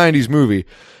 Another 90s movie.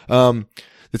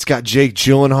 It's got Jake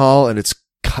Gyllenhaal, and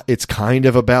it's kind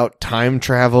of about time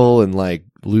travel and like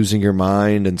losing your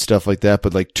mind and stuff like that,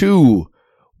 but like two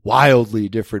wildly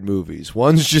different movies.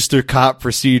 One's just a cop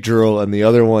procedural, and the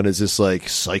other one is this like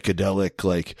psychedelic,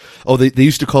 like, they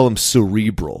used to call him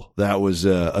cerebral. That was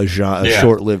a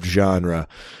short-lived genre.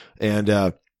 And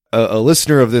a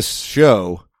listener of this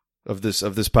show, of this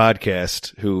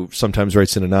podcast, who sometimes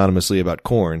writes in anonymously about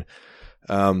corn,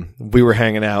 we were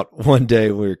hanging out one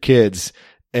day when we were kids,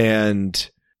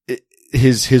 and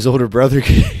his older brother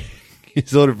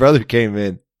came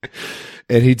in,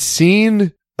 and he'd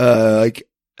seen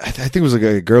I think it was like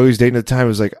a girl he was dating at the time. It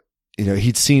was like,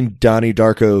 he'd seen Donnie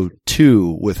Darko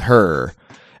 2 with her.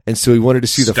 And so he wanted to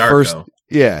see the Starko. first.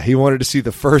 Yeah, he wanted to see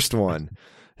the first one.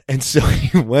 And so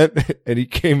he went and he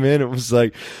came in and was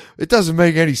like, it doesn't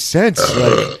make any sense.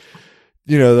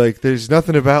 Like, there's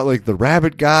nothing about like the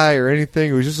rabbit guy or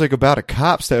anything. It was just like about a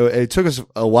cop. So it took us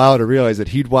a while to realize that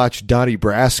he'd watched Donnie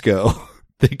Brasco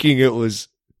thinking it was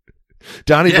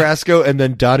Donnie Brasco and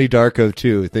then Donnie Darko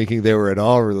 2, thinking they were at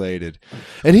all related.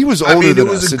 And he was older than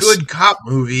us. It was a good cop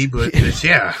movie, but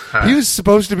yeah. He was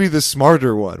supposed to be the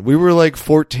smarter one. We were like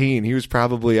 14. He was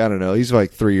probably, I don't know, he's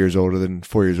like 4 years older than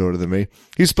me.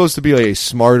 He's supposed to be like a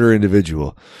smarter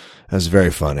individual. That's very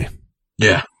funny.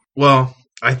 Yeah. Well,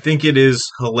 I think it is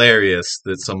hilarious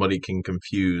that somebody can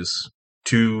confuse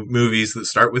two movies that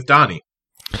start with Donnie.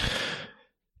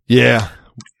 Yeah.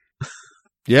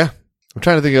 Yeah. I'm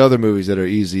trying to think of other movies that are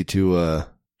easy to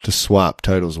swap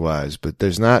titles wise, but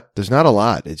there's not a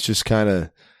lot. It's just kind of.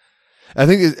 I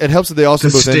think it helps that they also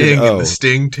both end in O. The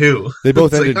Sting too. They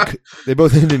both end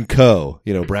in Co.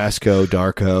 Brasco,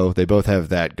 Darko. They both have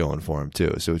that going for them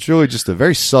too. So it's really just a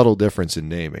very subtle difference in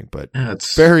naming, but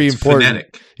it's very important.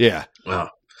 Phonetic. Yeah. Well,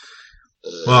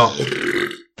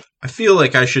 I feel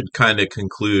like I should kind of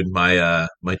conclude my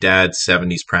my dad's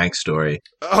 70s prank story.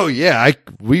 Oh yeah,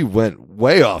 we went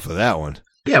way off of that one.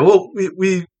 Yeah, well,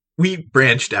 we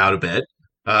branched out a bit.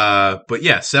 But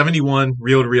yeah, 71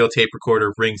 reel-to-reel tape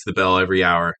recorder rings the bell every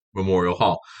hour, Memorial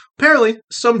Hall. Apparently,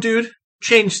 some dude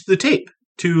changed the tape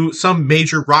to some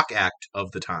major rock act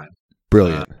of the time.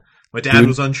 Brilliant. My dad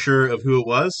was unsure of who it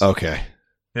was. Okay.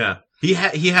 Yeah. He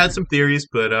had some theories,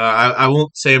 but I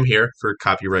won't say them here for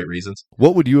copyright reasons.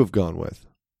 What would you have gone with?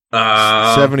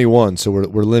 71, so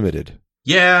we're limited.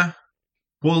 Yeah.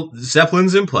 Well,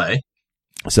 Zeppelin's in play.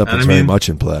 Zeppelin's very much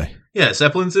in play. Yeah,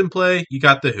 Zeppelin's in play. You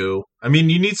got The Who. I mean,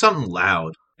 you need something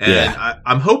loud. And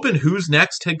I'm hoping Who's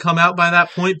Next had come out by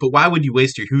that point, but why would you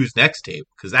waste your Who's Next tape?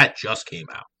 Because that just came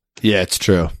out. Yeah, it's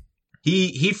true.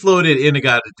 He floated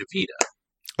Inagata-Davida.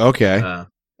 Okay.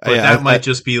 But that might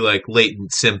just be like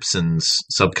latent Simpsons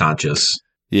subconscious.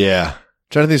 Yeah. I'm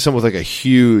trying to think of something with like a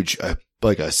huge,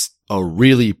 like a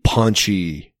really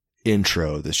punchy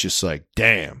intro that's just like,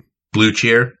 damn. Blue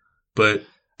Cheer. But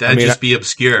that'd just be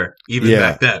obscure, even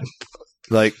back then.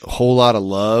 Like Whole Lot of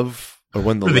Love or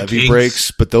When the Levee Kinks.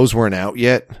 Breaks, but those weren't out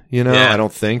yet, Yeah. I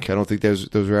don't think those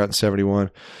were out in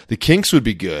 71. The Kinks would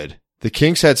be good. The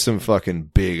Kinks had some fucking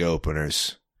big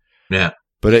openers. Yeah.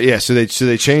 But so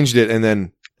they changed it and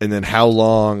then how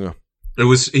long?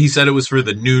 He said it was for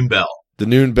the noon bell. The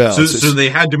noon bell. So they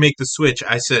had to make the switch,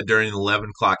 I said, during the 11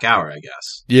 o'clock hour, I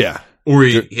guess. Yeah. Or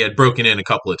he had broken in a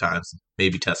couple of times,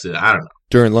 maybe tested it. I don't know.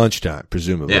 During lunchtime,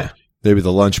 presumably. Yeah. Maybe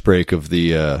the lunch break of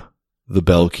the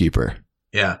bell keeper.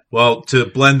 Yeah. Well, to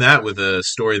blend that with a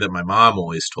story that my mom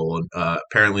always told,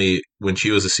 apparently when she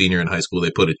was a senior in high school,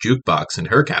 they put a jukebox in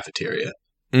her cafeteria.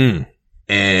 Mm.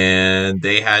 And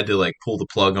they had to like pull the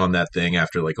plug on that thing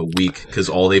after like a week because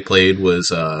all they played was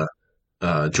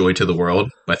Joy to the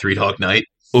World by Three Dog Night.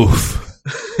 Oof.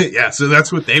 Yeah, so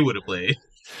that's what they would have played.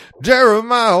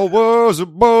 Jeremiah was a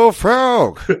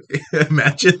bullfrog.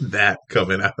 Imagine that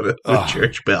coming out of the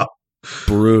church bell.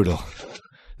 Brutal.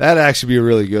 That'd actually be a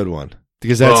really good one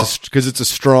because it's a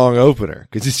strong opener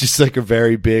because it's just like a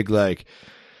very big like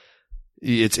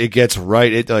it gets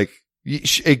right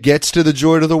it gets to the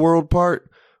Joy to the World part,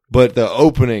 but the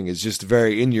opening is just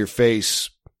very in your face.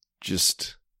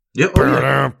 Just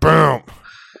boom.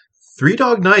 Three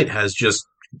Dog Night has just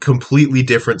completely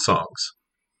different songs.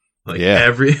 Like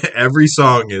every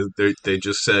song is they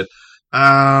just said,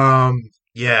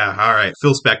 yeah, all right.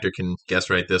 Phil Spector can guess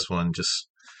right this one. Just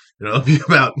it'll be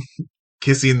about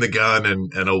kissing the gun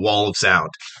and a wall of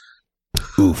sound.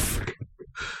 Oof.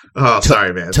 Oh,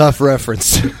 sorry, man. Tough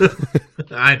reference.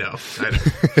 I know.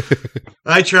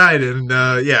 I tried, and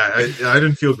I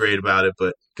didn't feel great about it,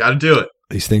 but got to do it.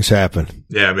 These things happen.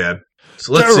 Yeah, man.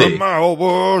 So let's see. Jeremiah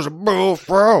was a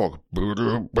bullfrog.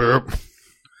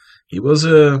 He was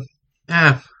an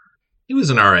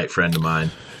all right friend of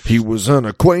mine. He was an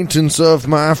acquaintance of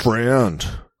my friend.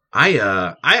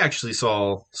 I actually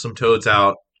saw some toads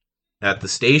out at the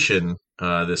station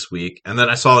this week, and then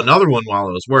I saw another one while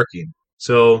I was working.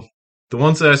 So the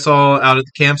ones that I saw out at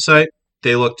the campsite,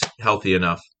 they looked healthy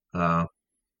enough.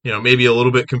 Maybe a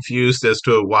little bit confused as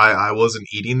to why I wasn't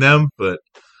eating them, but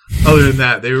other than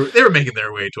that, they were making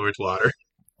their way towards water.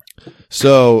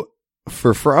 So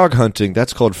for frog hunting,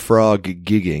 that's called frog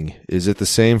gigging. Is it the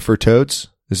same for toads?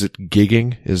 Is it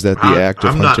gigging? Is that the act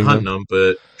of hunting them? I'm not hunting them,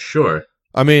 but sure.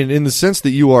 I mean, in the sense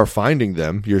that you are finding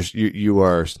them, you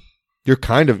are You're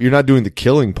not doing the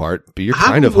killing part, but you're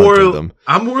kind of hunting them.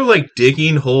 I'm more like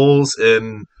digging holes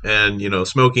and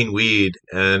smoking weed,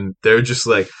 and they're just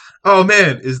like, oh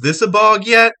man, is this a bog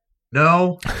yet?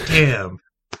 No? Damn.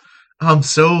 I'm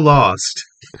so lost.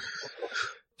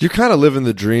 You're kind of living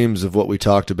the dreams of what we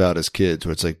talked about as kids,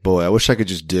 where it's like, boy, I wish I could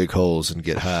just dig holes and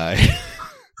get high.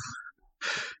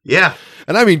 Yeah.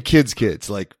 And I mean kids,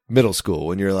 like middle school,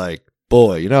 when you're like,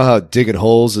 boy, you know how digging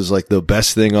holes is like the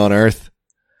best thing on earth?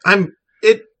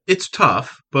 It's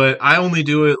tough, but I only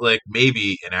do it like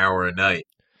maybe an hour a night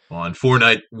on 4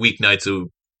 weeknights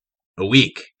a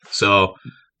week. So,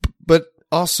 but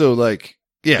also like,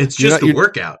 yeah, it's just a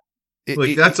workout.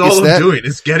 That's all I'm doing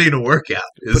is getting a workout.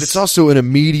 But it's also an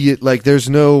immediate, like, there's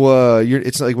no,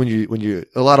 it's not like when you,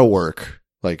 a lot of work,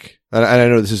 like, and I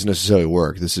know this isn't necessarily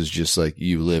work. This is just like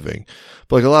you living,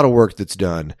 but like a lot of work that's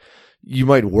done, you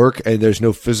might work and there's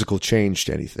no physical change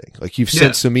to anything. Like you've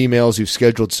sent some emails, you've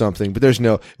scheduled something, but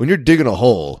when you're digging a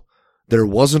hole, there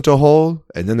wasn't a hole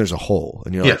and then there's a hole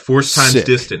and you're like, force times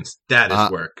distance. That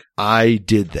is work. I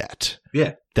did that.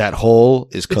 Yeah. That hole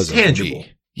is because of tangible.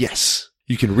 Me. Yes.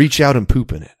 You can reach out and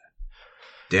poop in it.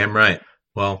 Damn right.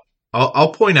 Well,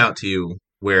 I'll point out to you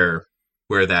where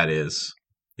that is.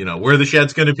 Where the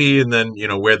shed's going to be, and then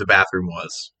where the bathroom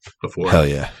was before. Hell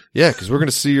yeah, yeah. Because we're going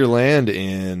to see your land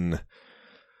in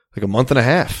like a month and a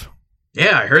half.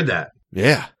 Yeah, I heard that.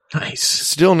 Yeah, nice.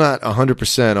 Still not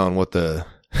 100% on what the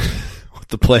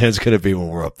plan's going to be when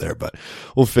we're up there, but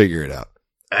we'll figure it out.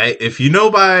 If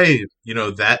by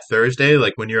that Thursday,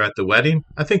 like when you're at the wedding,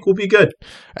 I think we'll be good.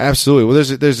 Absolutely. Well,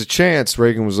 there's a chance.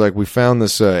 Reagan was like, we found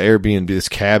this Airbnb, this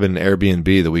cabin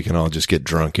Airbnb that we can all just get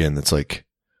drunk in. That's like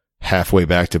halfway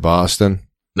back to Boston.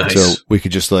 Nice. So we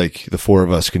could just like the four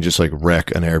of us can just like wreck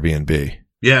an Airbnb.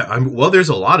 Yeah. Well, there's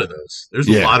a lot of those. There's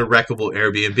a lot of wreckable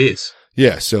Airbnbs.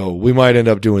 Yeah. So we might end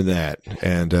up doing that,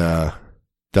 and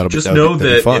that'll just be know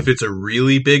that fun. if it's a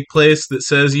really big place that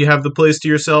says you have the place to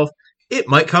yourself, it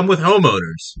might come with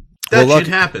homeowners. That shit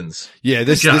happens. Yeah,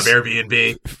 Good job,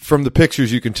 Airbnb. From the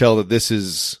pictures, you can tell that this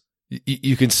is.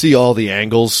 You can see all the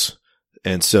angles,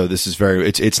 and so this is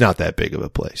it's not that big of a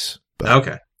place. But,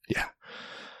 okay. Yeah.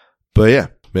 But yeah,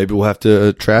 maybe we'll have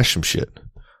to trash some shit.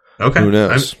 Okay. Who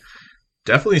knows?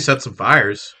 Definitely set some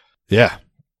fires. Yeah.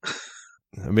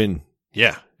 I mean,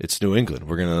 yeah, it's New England.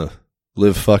 We're gonna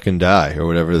live, fucking die, or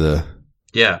whatever the.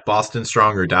 Yeah, Boston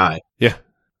strong or die. Yeah,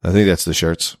 I think that's the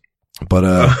shirts. But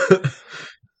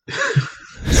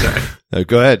sorry.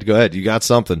 Go ahead. You got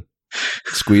something.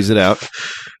 Squeeze it out.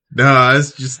 No, I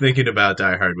was just thinking about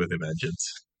Die Hard with a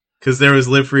Vengeance. Because there was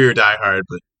Live Free or Die Hard,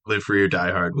 but Live Free or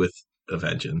Die Hard with a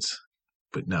Vengeance.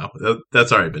 But no,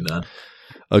 that's already been done.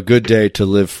 A good day to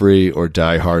live free or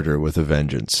die harder with a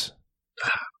vengeance.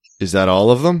 Is that all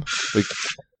of them? Like,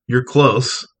 you're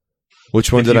close.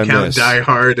 Which one did I miss? Die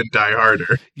Hard and Die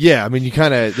Harder. Yeah, I mean, you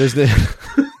kind of there's the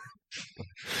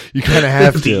you kind of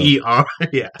have the ER.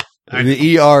 Yeah,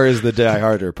 the ER is the Die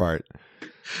Harder part.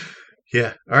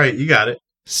 Yeah. All right, you got it.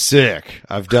 Sick.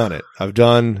 I've done it. I've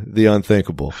done the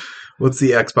unthinkable. What's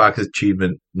the Xbox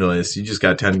achievement noise? You just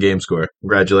got 10 game score.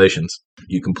 Congratulations,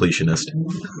 you completionist.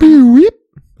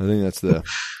 I think that's the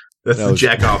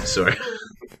jack off story.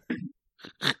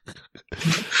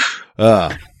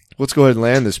 Let's go ahead and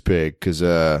land this pig because,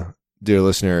 dear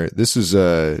listener, this is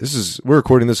we're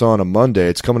recording this on a Monday.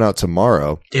 It's coming out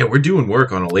tomorrow. Yeah, we're doing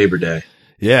work on a Labor Day.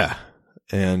 Yeah.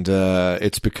 And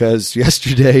it's because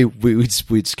yesterday we'd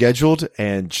scheduled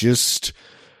and just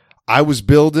I was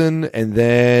building and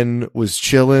then was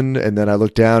chilling, and then I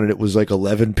looked down and it was like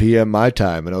 11 p.m. my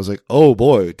time, and I was like, oh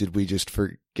boy, did we just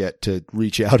forget to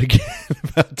reach out again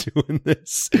about doing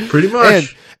this? Pretty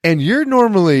much. And you're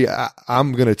normally,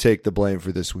 I'm going to take the blame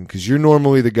for this one because you're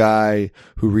normally the guy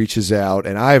who reaches out,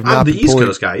 and I have not been the East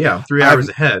Coast guy. Yeah, I'm 3 hours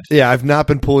ahead. Yeah, I've not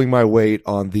been pulling my weight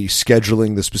on the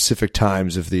scheduling the specific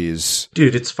times of these.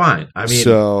 Dude, it's fine. I mean,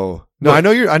 so no, I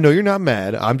know you're not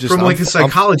mad. I'm just from a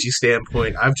psychology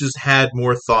standpoint. I've just had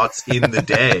more thoughts in the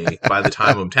day by the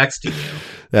time I'm texting you.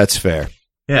 That's fair.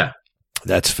 Yeah,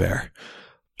 that's fair.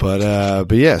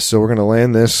 But yeah, so we're gonna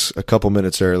land this a couple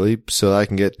minutes early so that I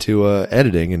can get to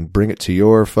editing and bring it to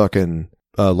your fucking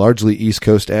largely East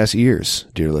Coast ass ears,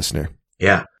 dear listener.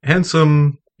 Yeah, and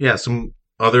some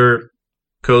other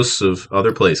coasts of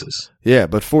other places. Yeah,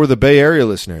 but for the Bay Area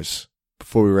listeners,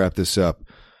 before we wrap this up,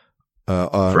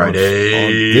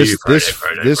 Friday,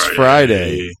 this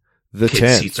Friday, the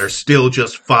 10th. Seats are still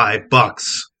just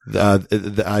 $5.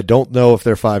 I don't know if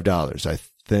they're $5.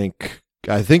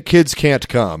 I think kids can't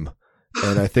come,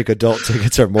 And I think adult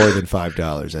tickets are more than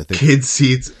 $5. I think Kid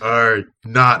seats are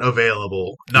not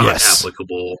available, not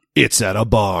applicable. It's at a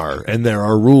bar, and there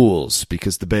are rules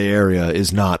because the Bay Area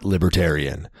is not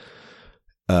libertarian.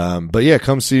 But yeah,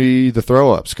 come see the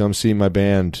Throw Ups. Come see my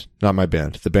band, not my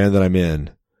band, the band that I'm in.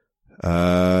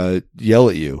 Yell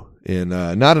at you in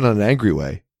not in an angry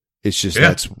way. It's just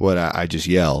that's what I just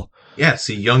yell. Yeah,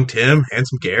 see Young Tim,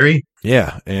 Handsome Gary.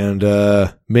 Yeah, and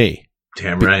me.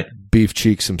 Damn right. Beef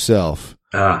Cheeks himself.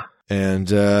 Ah.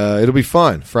 And it'll be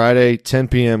fun. Friday, 10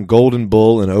 p.m., Golden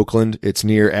Bull in Oakland. It's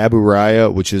near Abu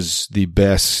Raya, which is the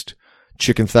best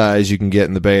chicken thighs you can get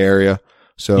in the Bay Area.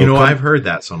 So I've heard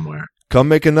that somewhere. Come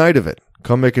make a night of it.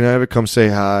 Come say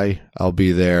hi. I'll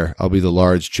be there. I'll be the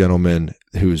large gentleman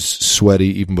who's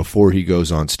sweaty even before he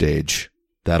goes on stage.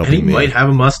 That'll be me. He might have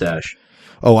a mustache.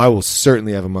 Oh, I will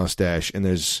certainly have a mustache. And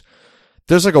there's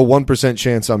like a 1%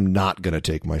 chance I'm not going to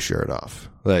take my shirt off.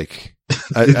 Like,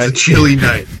 it's a chilly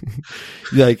night.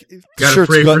 Like, gotta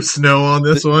pray for snow on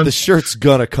this one. The shirt's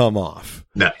gonna come off.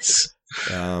 Nice.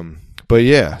 But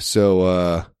yeah,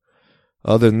 so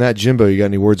other than that, Jimbo, you got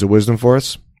any words of wisdom for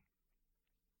us?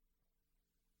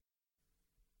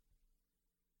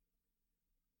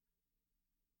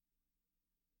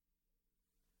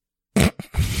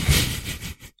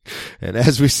 And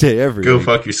as we say every go week,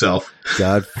 fuck yourself.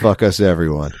 God fuck us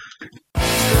everyone.